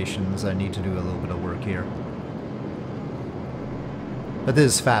configurations. I need to do a little bit of work here. But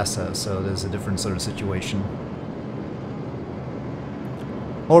this is FASA, so there's a different sort of situation.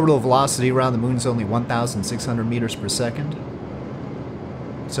 Orbital velocity around the moon is only 1,600 meters per second.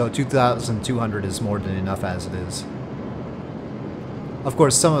 So 2,200 is more than enough as it is. Of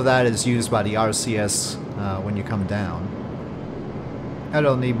course, some of that is used by the RCS when you come down. I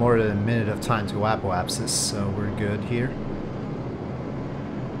don't need more than a minute of time to apoapsis, so we're good here.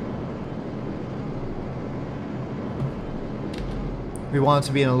 We want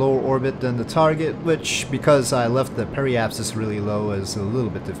to be in a lower orbit than the target, which, because I left the periapsis really low, is a little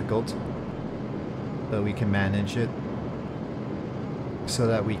bit difficult. But we can manage it so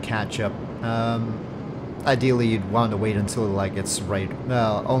that we catch up. Ideally, you'd want to wait until like it's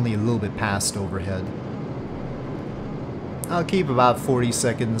only a little bit past overhead. I'll keep about 40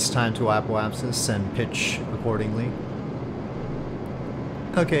 seconds time to apoapsis and pitch accordingly.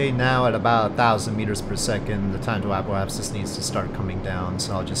 Okay, now at about 1,000 meters per second, the time to apoapsis needs to start coming down,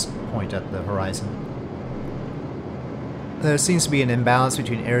 so I'll just point at the horizon. There seems to be an imbalance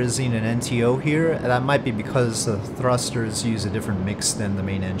between aerosine and NTO here, and that might be because the thrusters use a different mix than the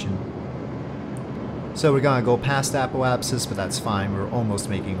main engine. So we're gonna go past apoapsis, but that's fine, we're almost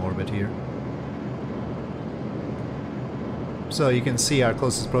making orbit here. So you can see our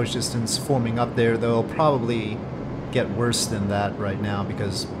closest approach distance forming up there, though it'll probably get worse than that right now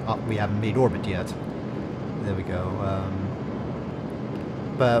because we haven't made orbit yet. There we go.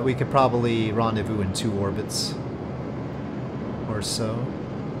 But we could probably rendezvous in 2 orbits or so.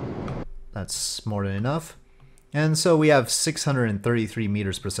 That's more than enough. And so we have 633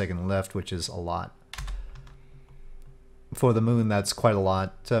 meters per second left, which is a lot. For the moon, that's quite a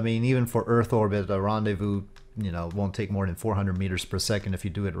lot. I mean, even for Earth orbit, a rendezvous, you know, won't take more than 400 meters per second if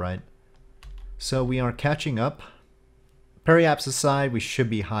you do it right. So we are catching up. Periapsis side, we should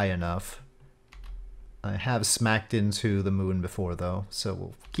be high enough. I have smacked into the moon before, though, so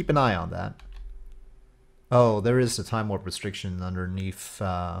we'll keep an eye on that. Oh, there is a time warp restriction underneath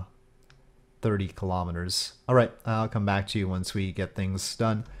 30 kilometers. Alright, I'll come back to you once we get things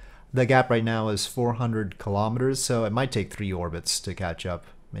done. The gap right now is 400 kilometers, so it might take 3 orbits to catch up,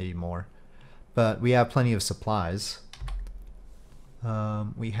 maybe more. But we have plenty of supplies.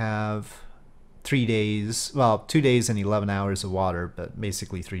 We have 3 days, well, 2 days and 11 hours of water, but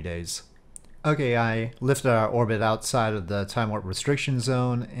basically 3 days. Okay, I lifted our orbit outside of the time warp restriction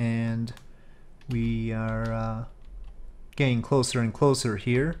zone, and we are getting closer and closer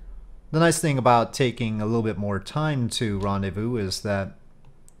here. The nice thing about taking a little bit more time to rendezvous is that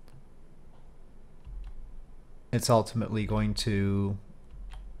it's ultimately going to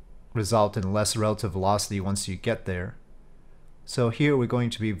result in less relative velocity once you get there. So here we're going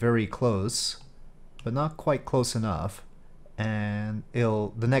to be very close, but not quite close enough, and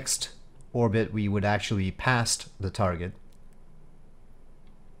the next orbit we would actually be past the target,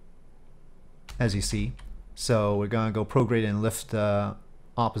 as you see. So we're gonna go prograde and lift the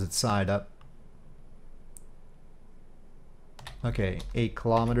opposite side up. Okay, 8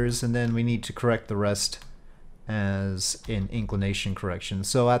 kilometers, and then we need to correct the rest as in inclination correction.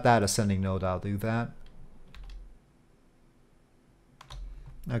 So at that ascending node, I'll do that.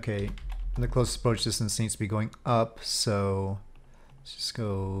 Okay, the closest approach distance needs to be going up, so let's just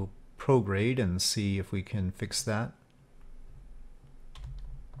go prograde and see if we can fix that.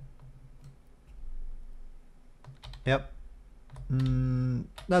 Yep.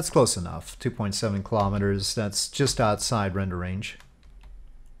 That's close enough. 2.7 kilometers. That's just outside render range.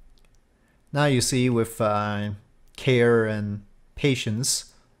 Now you see, with care and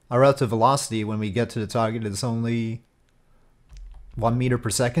patience, our relative velocity when we get to the target is only 1 meter per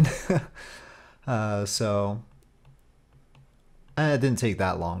second. So it didn't take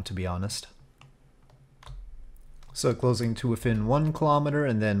that long, to be honest. So closing to within 1 kilometer,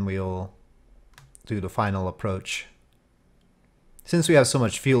 and then we'll do the final approach. Since we have so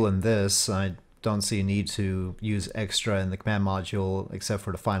much fuel in this, I don't see a need to use extra in the command module except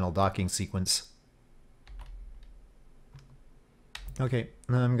for the final docking sequence. Okay,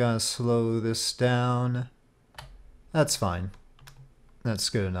 I'm gonna slow this down. That's fine. That's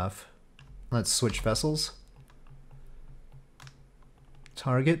good enough. Let's switch vessels.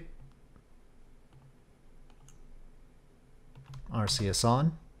 Target. RCS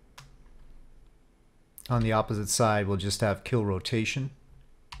on. On the opposite side, we'll just have kill rotation.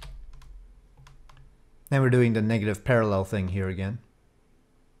 Then we're doing the negative parallel thing here again.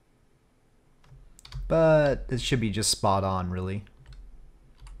 but it should be just spot on, really,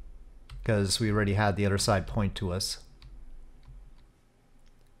 because we already had the other side point to us.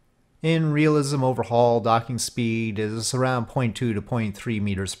 In Realism Overhaul, docking speed is around 0.2 to 0.3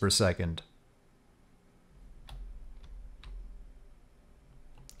 meters per second.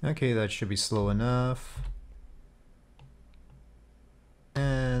 Okay, that should be slow enough.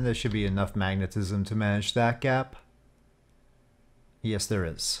 And there should be enough magnetism to manage that gap. Yes, there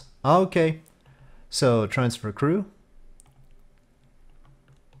is. Okay, so transfer crew.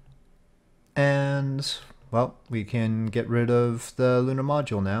 And, well, we can get rid of the lunar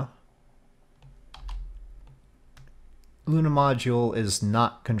module now. Lunar module is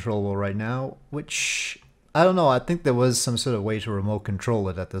not controllable right now, which, I don't know, I think there was some sort of way to remote control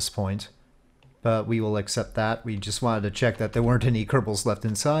it at this point. But we will accept that. We just wanted to check that there weren't any Kerbals left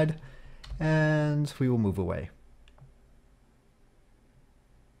inside, and we will move away.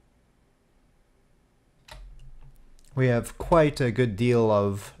 We have quite a good deal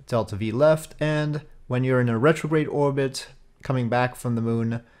of delta V left, and when you're in a retrograde orbit coming back from the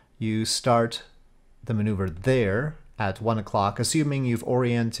moon, you start the maneuver there at 1 o'clock, assuming you've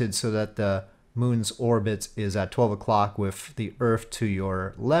oriented so that the moon's orbit is at 12 o'clock with the Earth to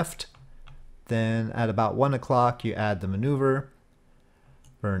your left. Then at about 1 o'clock you add the maneuver,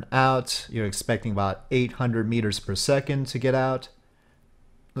 burn out. You're expecting about 800 meters per second to get out.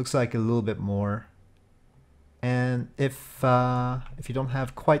 Looks like a little bit more. And if you don't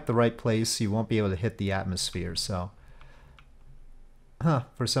have quite the right place, you won't be able to hit the atmosphere. So,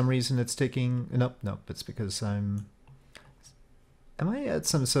 for some reason it's taking. Nope. It's because am I at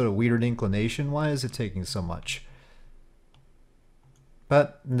some sort of weird inclination? Why is it taking so much?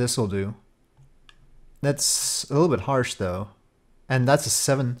 But this will do. That's a little bit harsh though, and that's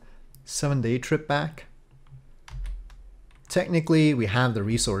a seven-day trip back. Technically, we have the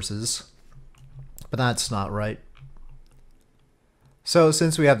resources, but that's not right. So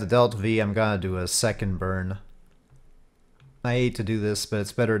since we have the delta V, I'm gonna do a second burn. I hate to do this, but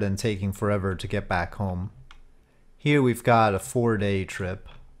it's better than taking forever to get back home. Here we've got a 4-day trip.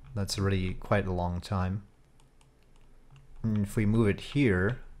 That's already quite a long time. And if we move it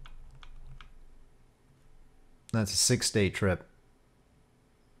here, that's a 6-day trip.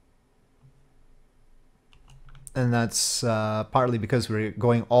 And that's partly because we're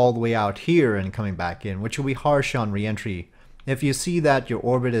going all the way out here and coming back in, which will be harsh on re-entry. If you see that your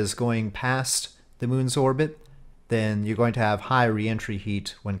orbit is going past the moon's orbit, then you're going to have high re-entry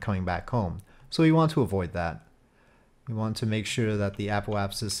heat when coming back home. So we want to avoid that. We want to make sure that the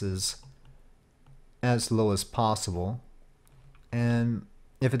apoapsis is as low as possible. And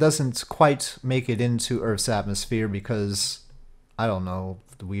if it doesn't quite make it into Earth's atmosphere because, I don't know,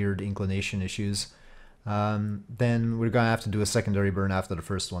 the weird inclination issues, then we're going to have to do a secondary burn after the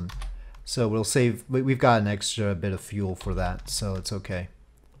first one. So we'll save, we've got an extra bit of fuel for that, so it's okay.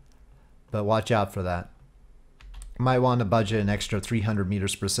 But watch out for that. You might want to budget an extra 300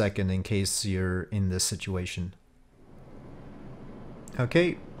 meters per second in case you're in this situation.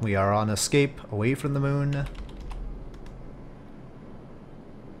 Okay, we are on escape away from the moon.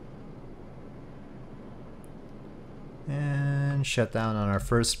 And shut down on our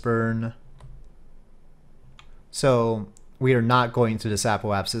first burn. So we are not going to this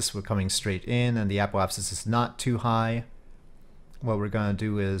apoapsis, we're coming straight in, and the apoapsis is not too high. What we're going to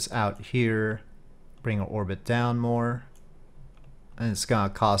do is out here, bring our orbit down more, and it's going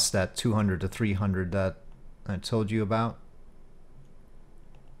to cost that 200 to 300 that I told you about.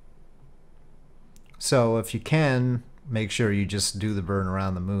 So if you can, make sure you just do the burn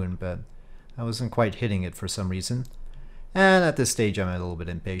around the moon, but I wasn't quite hitting it for some reason. And at this stage I'm a little bit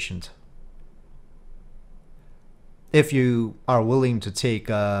impatient. If you are willing to take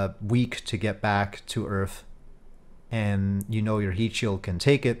a week to get back to Earth, and you know your heat shield can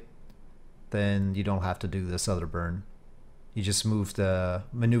take it, then you don't have to do this other burn. You just move the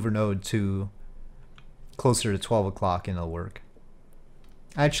maneuver node to closer to 12 o'clock and it'll work.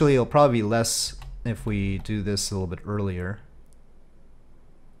 Actually, it'll probably be less if we do this a little bit earlier.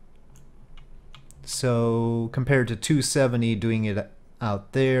 So compared to 270, doing it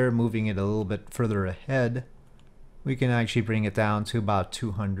out there, moving it a little bit further ahead, we can actually bring it down to about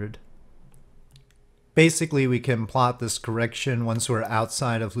 200. Basically, we can plot this correction once we're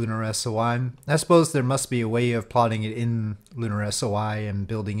outside of lunar SOI. I suppose there must be a way of plotting it in lunar SOI and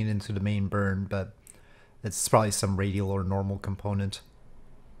building it into the main burn, but it's probably some radial or normal component.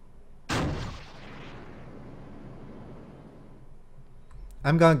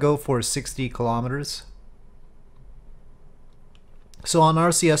 I'm gonna go for 60 kilometers. So on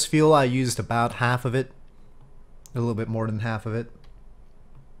RCS fuel, I used about half of it, a little bit more than half of it.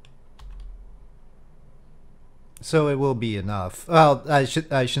 So it will be enough. Well, I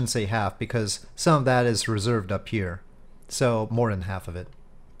shouldn't say half, because some of that is reserved up here. So more than half of it.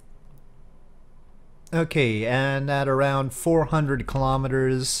 Okay, and at around 400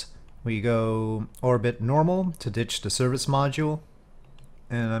 kilometers, we go orbit normal to ditch the service module.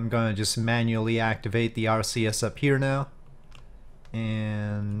 And I'm going to just manually activate the RCS up here now.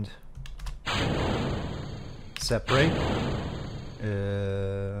 And separate.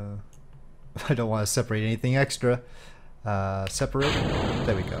 I don't want to separate anything extra. Separate.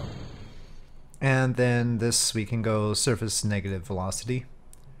 There we go. And then this, we can go surface negative velocity.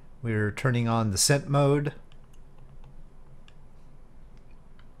 We're turning on descent mode.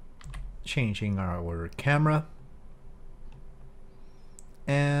 Changing our camera.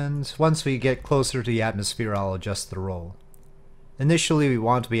 And once we get closer to the atmosphere, I'll adjust the roll. Initially, we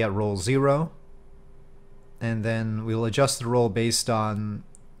want to be at roll 0. And then we'll adjust the roll based on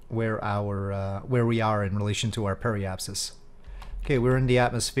where we are in relation to our periapsis. Okay, we're in the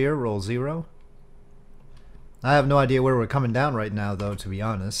atmosphere, roll 0. I have no idea where we're coming down right now, though, to be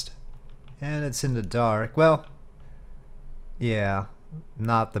honest. And it's in the dark. Well, yeah,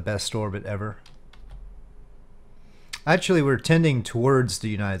 not the best orbit ever. Actually, we're tending towards the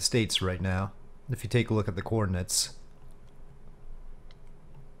United States right now, if you take a look at the coordinates.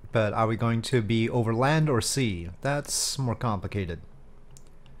 But are we going to be over land or sea? That's more complicated.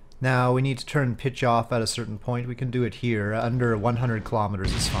 Now, we need to turn pitch off at a certain point. We can do it here. Under 100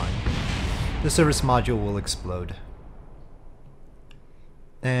 kilometers is fine. The service module will explode.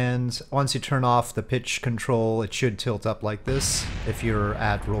 And once you turn off the pitch control, it should tilt up like this if you're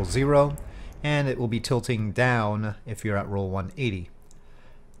at roll 0, and it will be tilting down if you're at roll 180.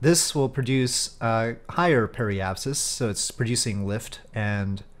 This will produce a higher periapsis, so it's producing lift,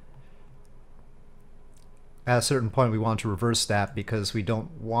 and at a certain point we want to reverse that because we don't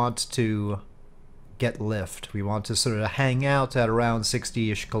want to get lift. We want to sort of hang out at around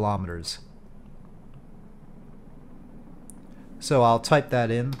 60-ish kilometers. So I'll type that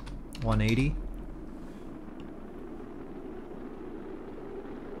in, 180.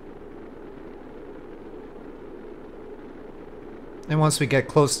 And once we get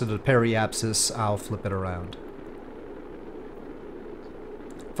close to the periapsis, I'll flip it around.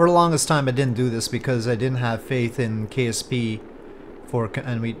 For the longest time I didn't do this because I didn't have faith in KSP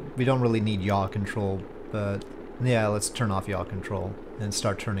and we don't really need yaw control, but yeah, let's turn off yaw control and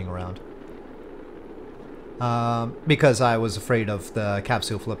start turning around. Because I was afraid of the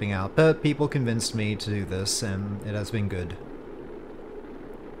capsule flipping out, but people convinced me to do this, and it has been good.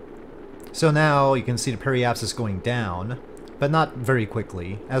 So now you can see the periapsis going down, but not very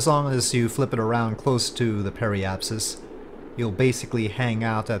quickly. As long as you flip it around close to the periapsis, you'll basically hang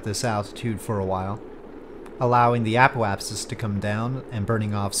out at this altitude for a while, allowing the apoapsis to come down and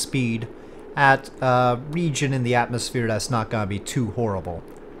burning off speed at a region in the atmosphere that's not going to be too horrible.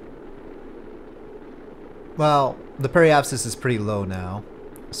 Well, the periapsis is pretty low now,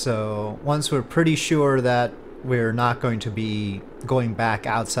 so once we're pretty sure that we're not going to be going back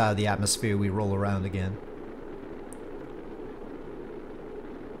outside the atmosphere, we roll around again.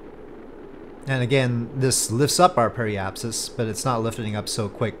 And again, this lifts up our periapsis, but it's not lifting up so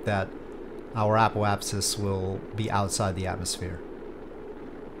quick that our apoapsis will be outside the atmosphere.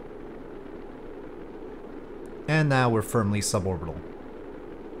 And now we're firmly suborbital.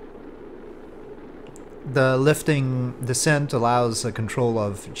 The lifting descent allows a control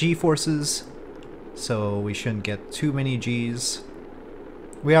of g-forces, so we shouldn't get too many g's.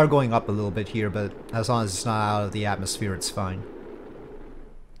 We are going up a little bit here, but as long as it's not out of the atmosphere, it's fine.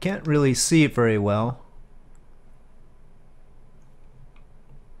 Can't really see it very well.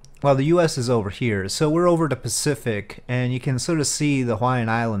 Well, the US is over here, so we're over the Pacific, and you can sort of see the Hawaiian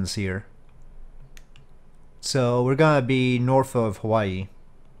Islands here. So we're gonna be north of Hawaii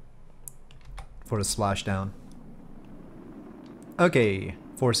for the splashdown. Okay,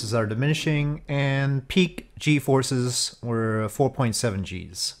 forces are diminishing, and peak g-forces were 4.7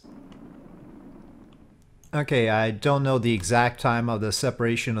 g's. Okay, I don't know the exact time of the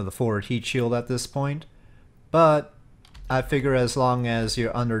separation of the forward heat shield at this point, but I figure as long as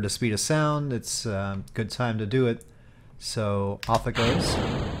you're under the speed of sound, it's a good time to do it. So off it goes.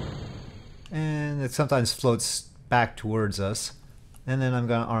 And it sometimes floats back towards us. And then I'm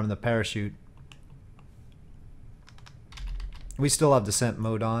going to arm the parachute. We still have descent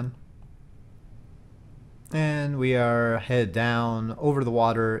mode on. And we are headed down over the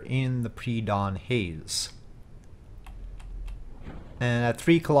water in the pre-dawn haze. And at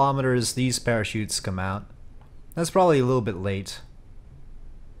 3 kilometers, these parachutes come out. That's probably a little bit late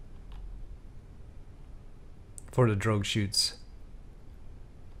for the drogue chutes.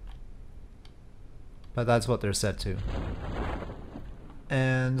 but that's what they're set to.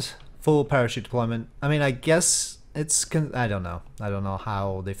 And full parachute deployment. I mean, I guess it's I don't know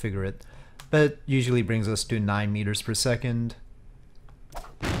how they figure it, but it usually brings us to 9 meters per second.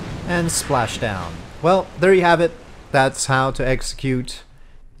 And splash down. Well, there you have it. That's how to execute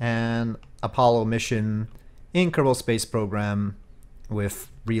an Apollo mission in Kerbal Space Program with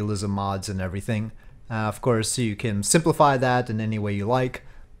realism mods and everything. Of course, you can simplify that in any way you like,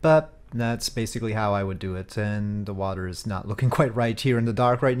 but that's basically how I would do it. And the water is not looking quite right here in the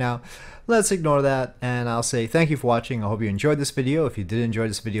dark right now. Let's ignore that, and I'll say thank you for watching. I hope you enjoyed this video. If you did enjoy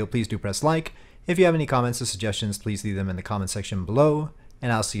this video, please do press like. If you have any comments or suggestions, please leave them in the comment section below,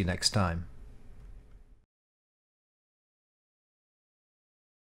 and I'll see you next time.